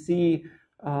cases we see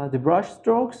the brush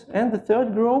strokes. And the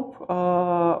third group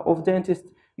of dentists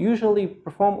usually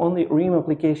perform only rim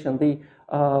application. They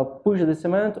push the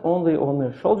cement only on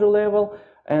the shoulder level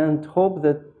and hope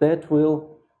that that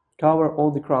will cover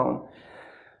all the crown.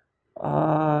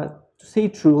 To say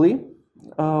truly,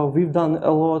 we've done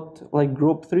a lot like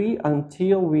group 3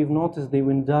 until we've noticed the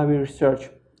Windavi research.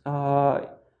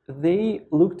 They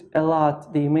looked a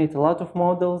lot, they made a lot of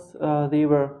models, they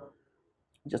were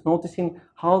just noticing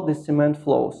how the cement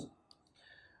flows.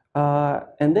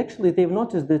 And actually they've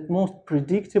noticed that most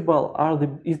predictable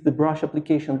is the brush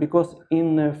application, because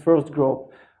in the first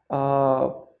group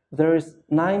there is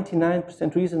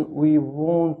 99% reason we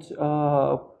won't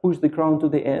push the crown to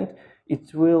the end.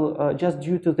 It will, just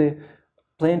due to the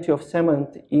plenty of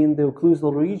cement in the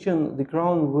occlusal region, the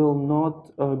crown will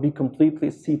not be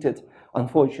completely seated,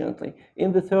 unfortunately.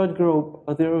 In the third group,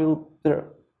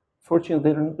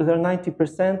 fortunately, there are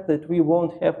 90% that we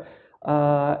won't have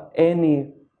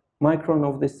any micron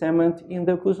of the cement in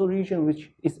the occlusal region,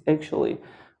 which is actually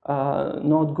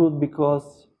not good,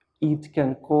 because it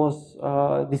can cause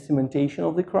decementation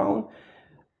of the crown.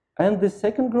 And the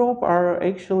second group are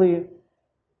actually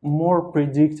more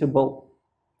predictable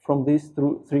from these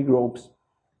three groups.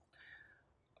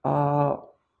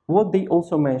 What they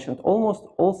also mentioned, almost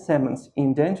all cements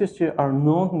in dentistry are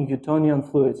non-Newtonian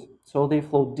fluids, so they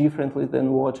flow differently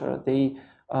than water. They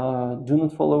do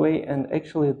not fall away, and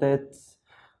actually that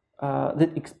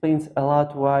explains a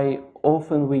lot why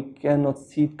often we cannot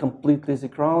seat completely the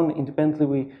crown.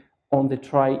 Independently, on the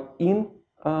try-in,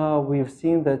 we have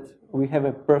seen that we have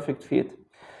a perfect fit.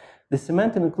 The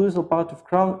cement and occlusal part of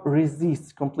crown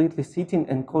resists completely seating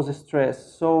and causes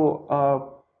stress. So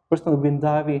personal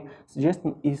Windavi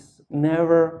suggestion is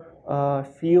never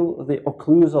fill the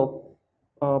occlusal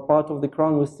part of the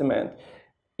crown with cement.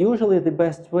 Usually the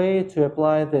best way to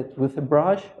apply that with a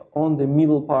brush on the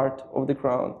middle part of the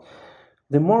crown.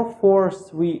 The more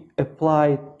force we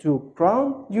apply to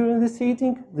crown during the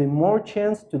seating, the more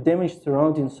chance to damage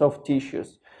surrounding soft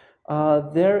tissues.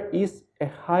 There is a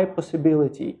high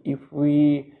possibility, if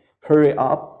we hurry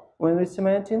up when we're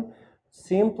cementing,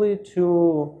 simply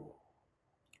to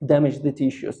damage the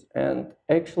tissues, and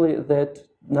actually that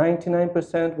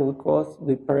 99% will cause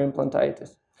the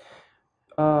periimplantitis.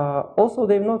 Also,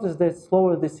 they've noticed that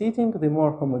slower the seating, the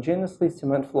more homogeneously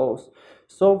cement flows.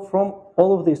 So from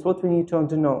all of this, what we need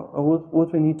to know,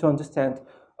 what we need to understand,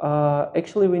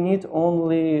 actually we need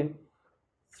only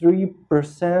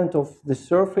 3% of the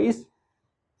surface,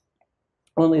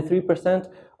 only 3%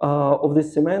 of the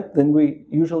cement than we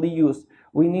usually use.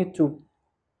 We need to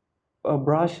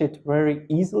brush it very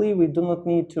easily. We do not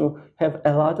need to have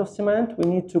a lot of cement. We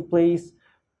need to place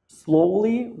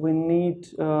slowly. We need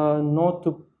not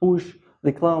to push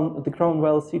the crown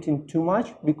while sitting too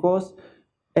much, because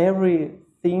every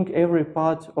thing, every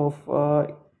part of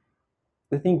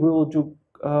the thing we will do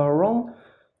wrong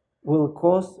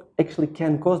actually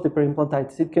can cause the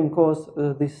periimplantitis. It can cause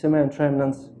the cement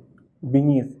remnants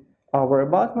beneath our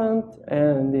abutment,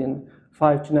 and in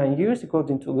 5 to 9 years,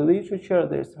 according to the literature,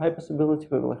 there's a high possibility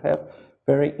we will have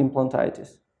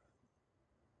periimplantitis.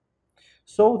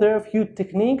 So there are a few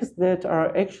techniques that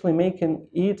are actually making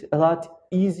it a lot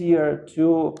easier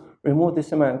to remove the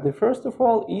cement. The first of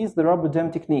all is the rubber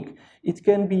dam technique. It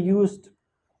can be used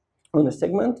on a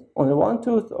segment, on a one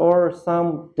tooth, or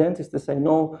some dentists, as I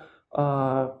know,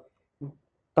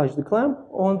 touch the clamp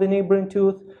on the neighboring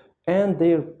tooth, and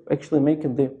they're actually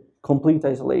making the complete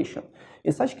isolation.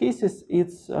 In such cases,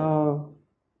 it's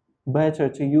better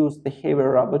to use the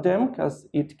heavier rubber dam because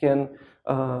it can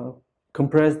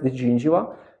compress the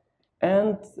gingiva.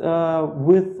 And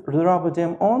with the rubber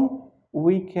dam on,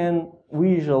 we can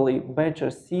visually better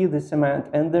see the cement,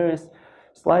 and there is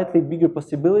slightly bigger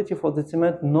possibility for the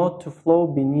cement not to flow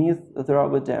beneath the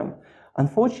rubber dam.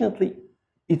 Unfortunately,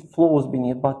 it flows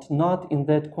beneath, but not in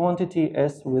that quantity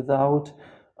as without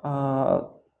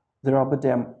the rubber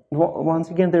dam. Once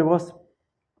again, there was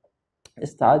a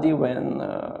study when,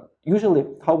 usually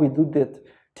how we did that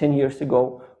 10 years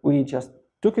ago, we just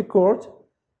took a cord,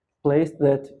 placed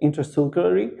that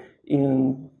intracircularly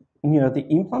near the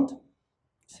implant,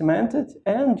 cemented,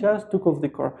 and just took off the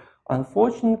cord.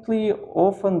 Unfortunately,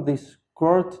 often this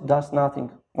cord does nothing.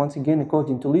 Once again,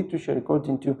 according to literature,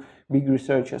 according to big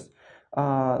researchers,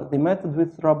 the method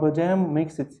with rubber dam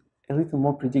makes it a little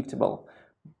more predictable.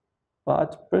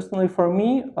 But personally, for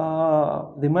me,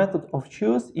 the method of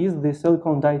choice is the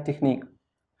silicone dye technique.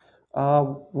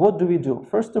 What do we do?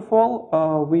 First of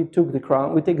all, we take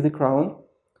the crown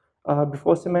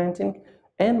before cementing,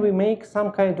 and we make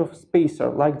some kind of spacer.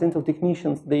 Like dental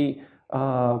technicians, they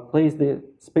place the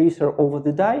spacer over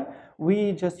the die.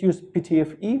 We just use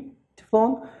PTFE,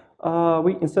 Teflon.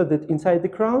 We insert that inside the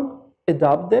crown,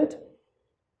 adapt that,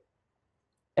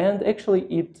 and actually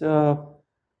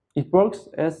it works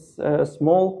as a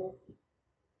small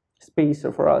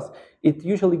spacer for us. It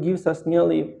usually gives us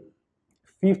nearly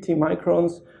 50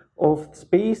 microns of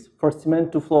space for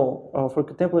cement to flow. For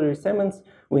contemporary cements,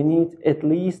 we need at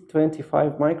least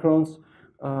 25 microns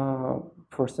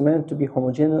for cement to be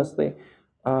homogeneously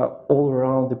all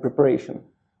around the preparation.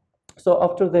 So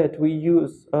after that, we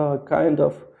use kind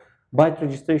of bite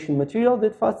registration material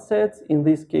that fast sets. In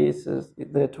these cases,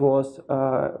 that was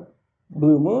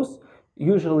blue mousse.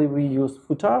 Usually we use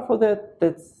futar for that.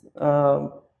 That's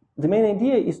the main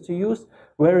idea is to use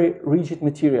very rigid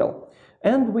material.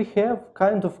 And we have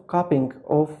kind of cupping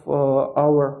of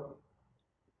our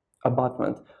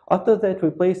abutment. After that, we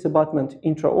place abutment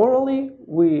intraorally.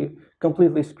 We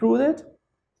completely screw it,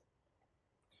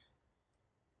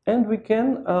 and we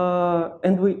can.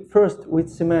 And we first with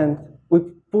cement. We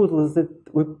fill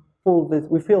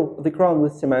the crown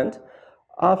with cement.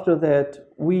 After that,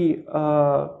 we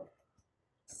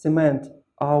cement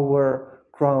our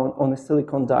crown on a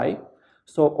silicone die,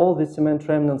 so all the cement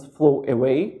remnants flow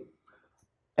away.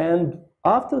 And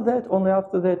after that, only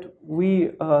after that,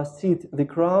 we seat the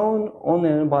crown on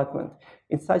an abutment.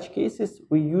 In such cases,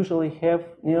 we usually have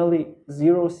nearly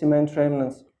 0 cement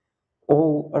remnants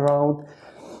all around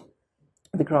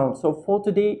the crown. So for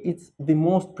today, it's the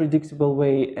most predictable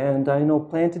way, and I know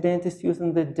plenty of dentists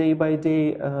using that day by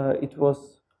day. It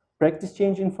was practice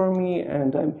changing for me,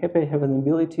 and I'm happy I have an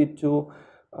ability to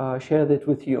share that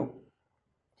with you.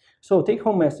 So take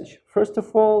home message. First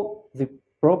of all, the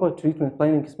proper treatment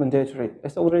planning is mandatory.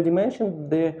 As already mentioned,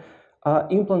 the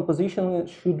implant positioning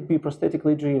should be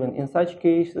prosthetically driven. In such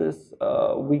cases,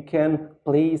 we can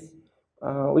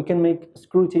make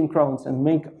screw-in crowns and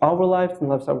make our lives and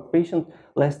lives of our patient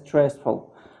less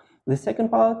stressful. The second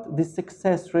part, the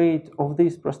success rate of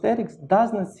these prosthetics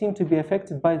does not seem to be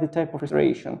affected by the type of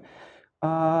restoration.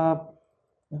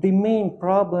 The main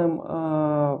problem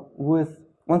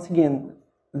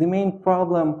the main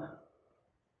problem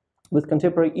with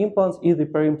contemporary implants is the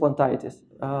periimplantitis.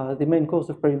 The main cause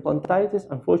of periimplantitis,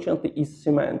 unfortunately, is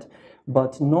cement,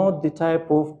 but not the type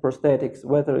of prosthetics,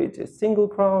 whether it is single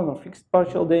crown or fixed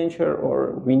partial denture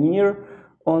or veneer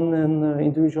on an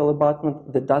individual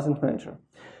abutment. That doesn't matter.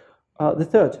 The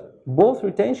third, both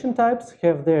retention types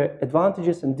have their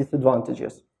advantages and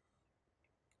disadvantages.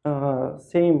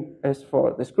 Same as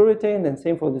for the screw retained and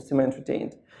same for the cement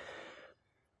retained.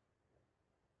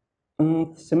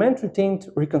 Cement retained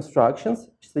reconstructions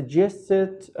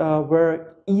suggested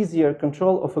where easier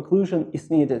control of occlusion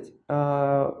is needed.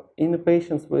 In the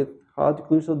patients with hard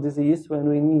occlusal disease, when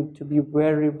we need to be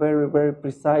very, very, very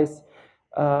precise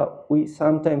we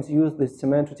sometimes use the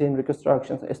cement retained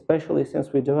reconstructions, especially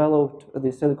since we developed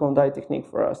the silicone dye technique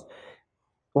for us.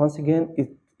 Once again,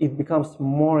 it becomes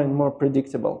more and more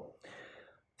predictable.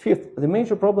 Fifth, the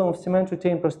major problem of cement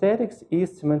retained prosthetics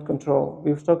is cement control.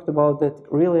 We've talked about that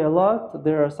really a lot.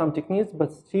 There are some techniques,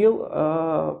 but still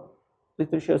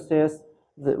literature says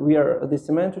that the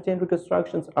cement retained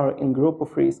reconstructions are in group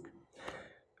of risk.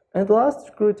 And last,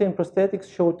 screw retained prosthetics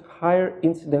showed higher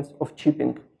incidence of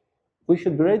chipping. We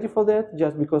should be ready for that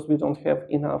just because we don't have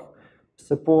enough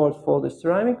support for the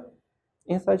ceramic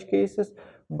in such cases.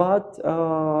 But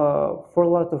for a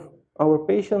lot of our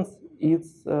patients,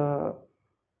 it's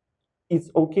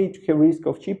okay to have risk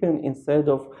of chipping instead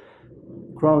of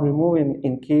crown removing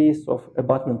in case of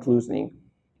abutment loosening,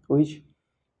 which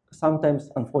sometimes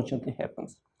unfortunately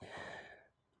happens.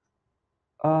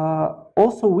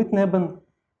 Also, Whitneben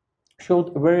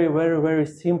showed a very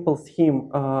simple scheme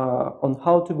on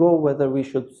how to go, whether we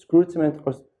should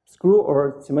screw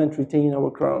or cement retain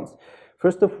our crowns.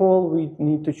 First of all, we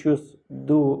need to choose,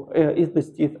 is this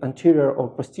teeth anterior or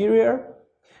posterior?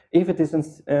 If it is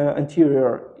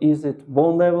anterior, is it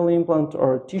bone level implant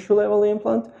or tissue level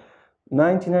implant?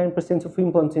 99% of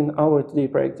implants in our today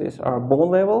practice are bone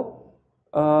level.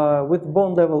 With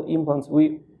bone level implants,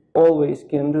 we always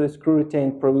can do a screw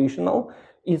retained provisional.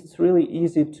 It's really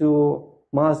easy to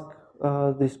mask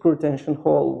the screw retention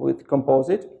hole with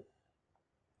composite.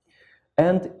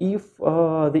 And if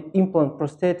the implant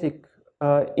prosthetic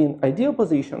in ideal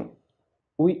position,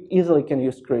 we easily can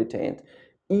use screw retained.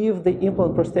 If the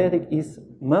implant prosthetic is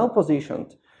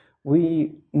malpositioned,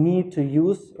 we need to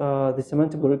use the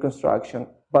cementable reconstruction.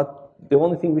 But the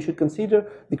only thing we should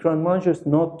consider, the crown margins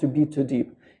not to be too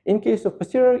deep. In case of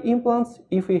posterior implants,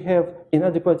 if we have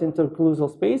inadequate interclusal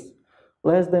space,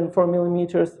 less than 4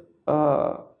 millimeters,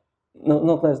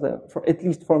 not less than, for at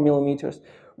least 4 millimeters,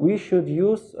 we should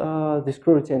use the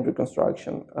screw retained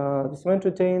reconstruction. The cement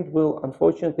retained will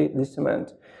unfortunately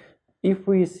decement. If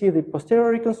we see the posterior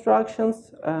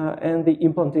reconstructions and the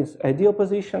implant is ideal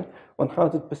position,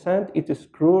 100% it is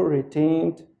screw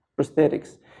retained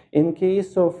prosthetics. In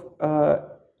case of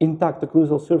intact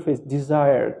occlusal surface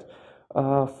desired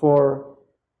for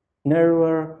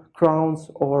narrower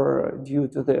crowns or due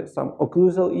to some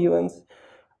occlusal events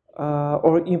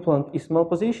or implant is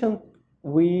malpositioned,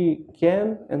 we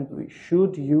can and we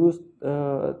should use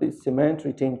the cement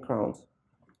retained crowns.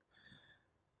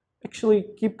 Actually,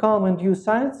 keep calm and use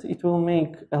science. It will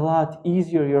make a lot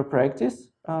easier your practice.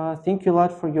 Thank you a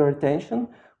lot for your attention.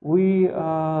 We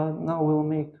now will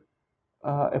make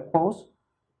a pause.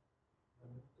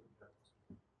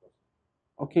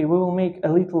 Okay, we will make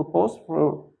a little pause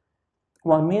for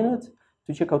 1 minute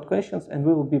to check out questions, and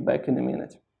we will be back in a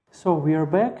minute. So we are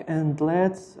back, and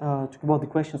let's talk about the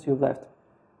questions you left.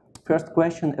 First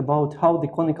question about how the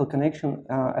conical connection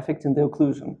affecting the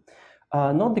occlusion.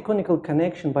 Not the conical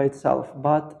connection by itself,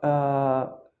 but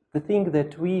the thing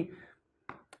that we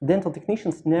dental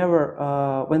technicians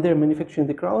never, when they're manufacturing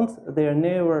the crowns, they are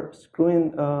never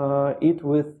screwing it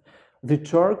with the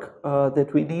torque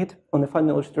that we need on the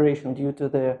final restoration due to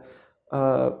the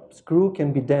screw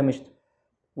can be damaged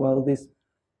while this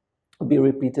will be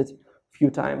repeated a few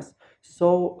times.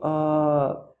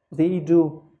 So they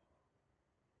do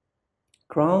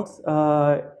crowns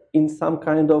in some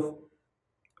kind of,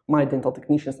 my dental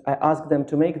technicians, I ask them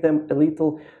to make them a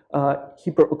little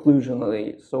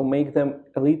hyperocclusionally, so make them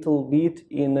a little bit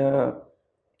in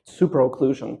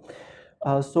supraocclusion.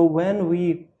 So when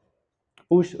we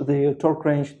push the torque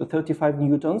range to 35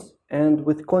 newtons, and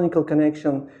with conical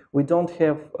connection, we don't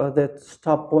have that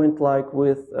stop point like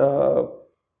with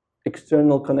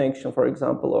external connection, for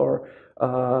example, or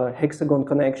hexagon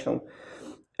connection.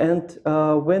 And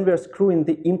when we are screwing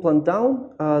the implant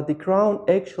down, the crown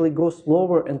actually goes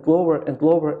lower and lower and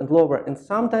lower and lower. And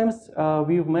sometimes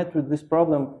we've met with this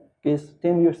problem, is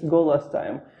 10 years ago last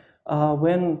time,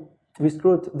 when we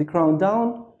screwed the crown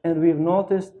down and we've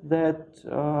noticed that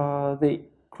the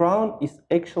crown is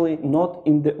actually not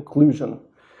in the occlusion.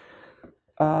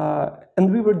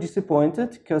 And we were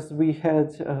disappointed because we had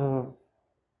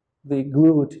the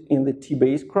glued in the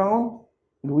T-base crown.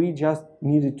 We just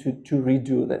needed to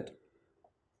redo that.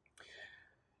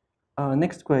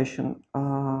 Next question.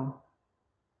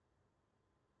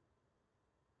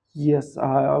 Yes,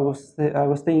 I was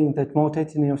saying that more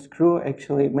tightening of screw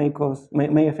actually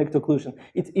may affect occlusion.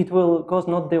 It will cause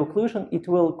not the occlusion. It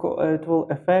will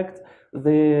affect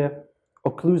the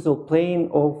occlusal plane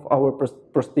of our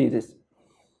prosthesis.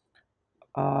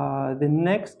 The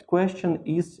next question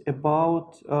is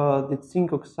about the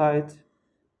zinc oxide.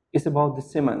 Is about the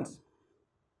cements.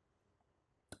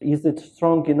 Is it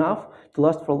strong enough to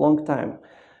last for a long time?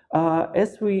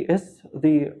 As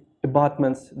the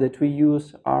abutments that we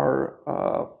use are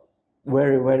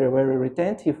very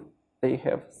retentive, they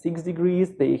have 6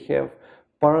 degrees, they have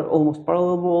almost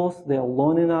parallel walls, they are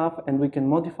long enough, and we can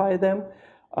modify them.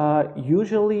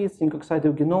 Usually, zinc oxide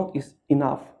eugenol is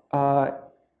enough.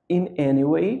 In any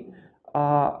way,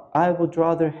 I would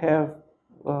rather have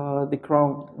the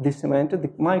crown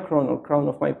decemented, my crown or crown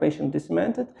of my patient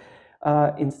decemented,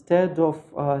 instead of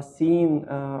seeing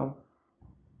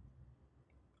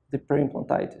the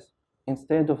periimplantitis,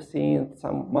 instead of seeing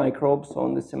some microbes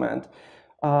on the cement.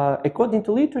 According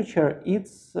to literature,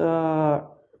 it's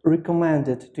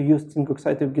recommended to use zinc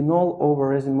oxide eugenol over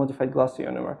resin modified glass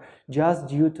ionomer, just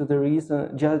due to the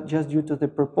reason, just due to the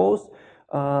purpose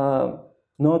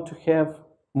not to have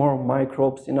more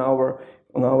microbes in on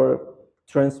our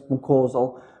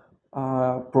transmucosal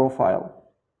profile.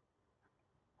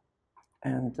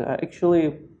 And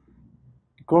actually,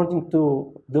 according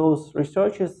to those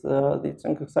researchers, the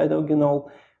zinc oxide eugenol,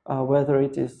 whether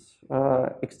it is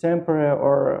extempore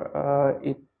or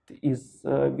it is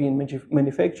being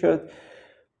manufactured,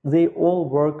 they all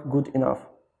work good enough.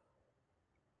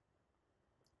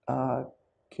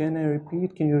 Can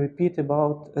you repeat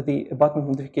about the abutment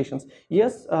modifications?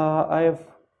 Yes, I have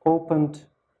opened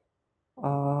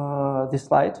the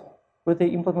slide with the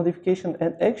implant modification,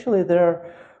 and actually there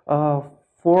are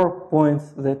 4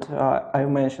 points that I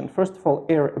mentioned. First of all,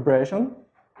 air abrasion.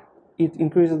 It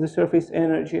increases the surface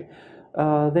energy.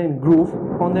 Then groove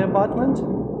on the abutment.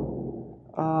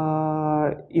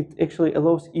 It actually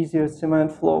allows easier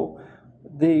cement flow.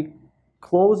 The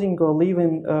closing or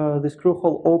leaving the screw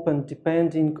hole open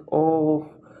depending on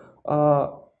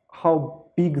how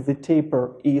big the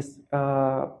taper is.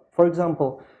 For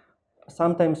example,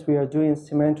 sometimes we are doing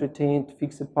cement retained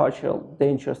fixed partial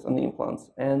dentures on implants,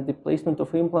 and the placement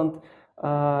of implant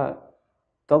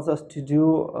tells us to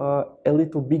do a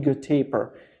little bigger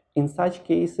taper. In such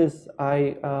cases,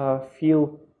 I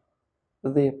fill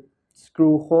the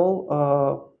screw hole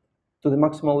to the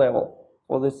maximal level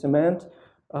for the cement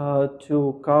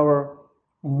to cover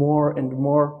more and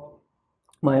more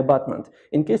my abutment.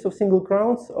 In case of single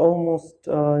crowns, almost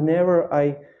never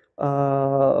I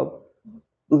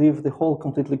leave the hole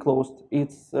completely closed.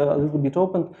 It's a little bit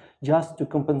open just to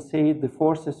compensate the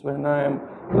forces when I am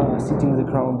sitting the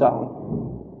crown down.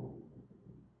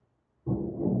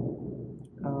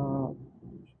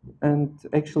 And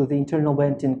actually the internal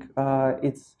venting,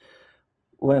 it's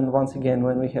once again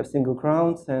when we have single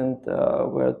crowns and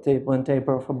where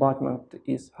taper of abutment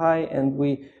is high and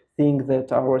we think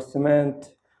that our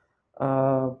cement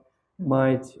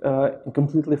might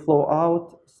completely flow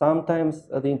out. Sometimes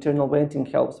the internal venting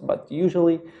helps, but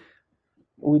usually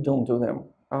we don't do them.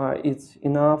 It's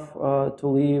enough to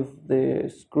leave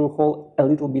the screw hole a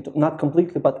little bit, not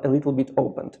completely, but a little bit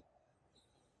opened.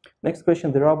 Next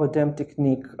question, the rubber dam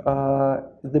technique.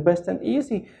 The best and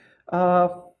easy?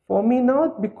 For me,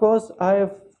 not, because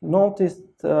I've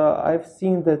noticed, I've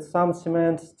seen that some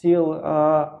cement still,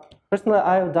 personally,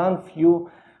 I've done few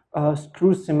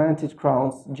screw cemented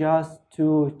crowns just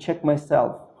to check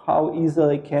myself how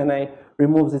easily can I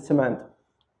remove the cement.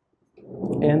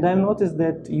 And I've noticed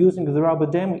that using the rubber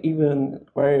dam, even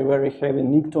very heavy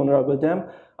Nicton rubber dam,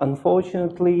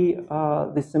 unfortunately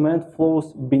the cement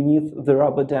flows beneath the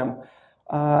rubber dam.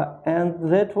 And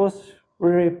that was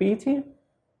very pity,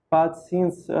 but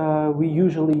since we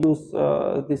usually use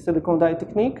the silicone dye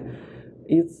technique,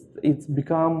 it's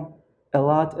become a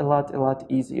lot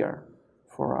easier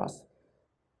for us.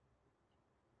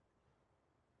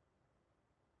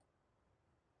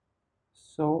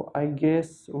 So I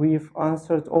guess we've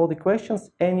answered all the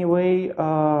questions. Anyway,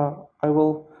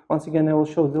 once again I will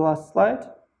show the last slide.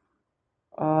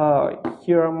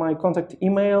 Here are my contact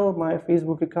email, my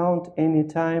Facebook account,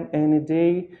 anytime, any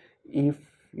day. If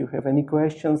you have any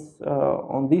questions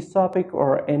on this topic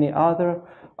or any other,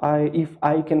 if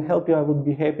I can help you, I would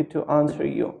be happy to answer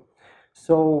you.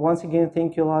 So once again,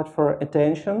 thank you a lot for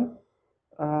attention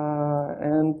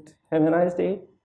and have a nice day.